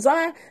heart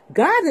desire,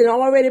 God had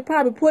already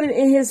probably put it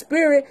in his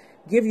spirit.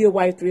 Give your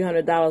wife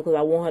 $300 because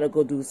I want her to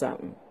go do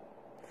something.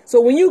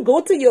 So when you go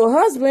to your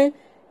husband,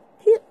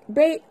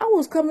 babe, I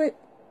was coming...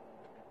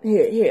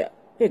 Here,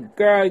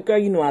 girl,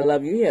 you know I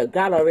love you. Here,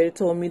 God already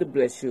told me to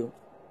bless you.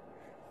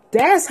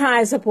 That's how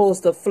it's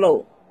supposed to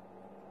flow.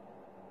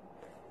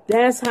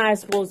 That's how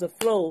it's supposed to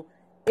flow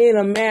in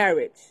a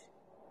marriage.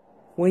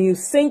 When you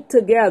sync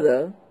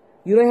together,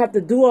 you don't have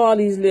to do all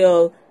these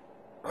little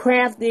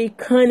crafty,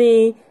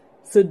 cunning,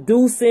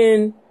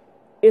 seducing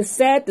It's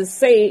sad to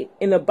say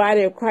in the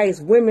body of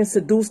Christ, women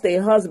seduce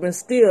their husbands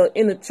still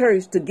in the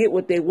church to get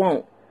what they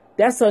want.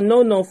 That's a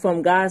no-no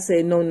from God.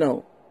 Said no.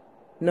 No.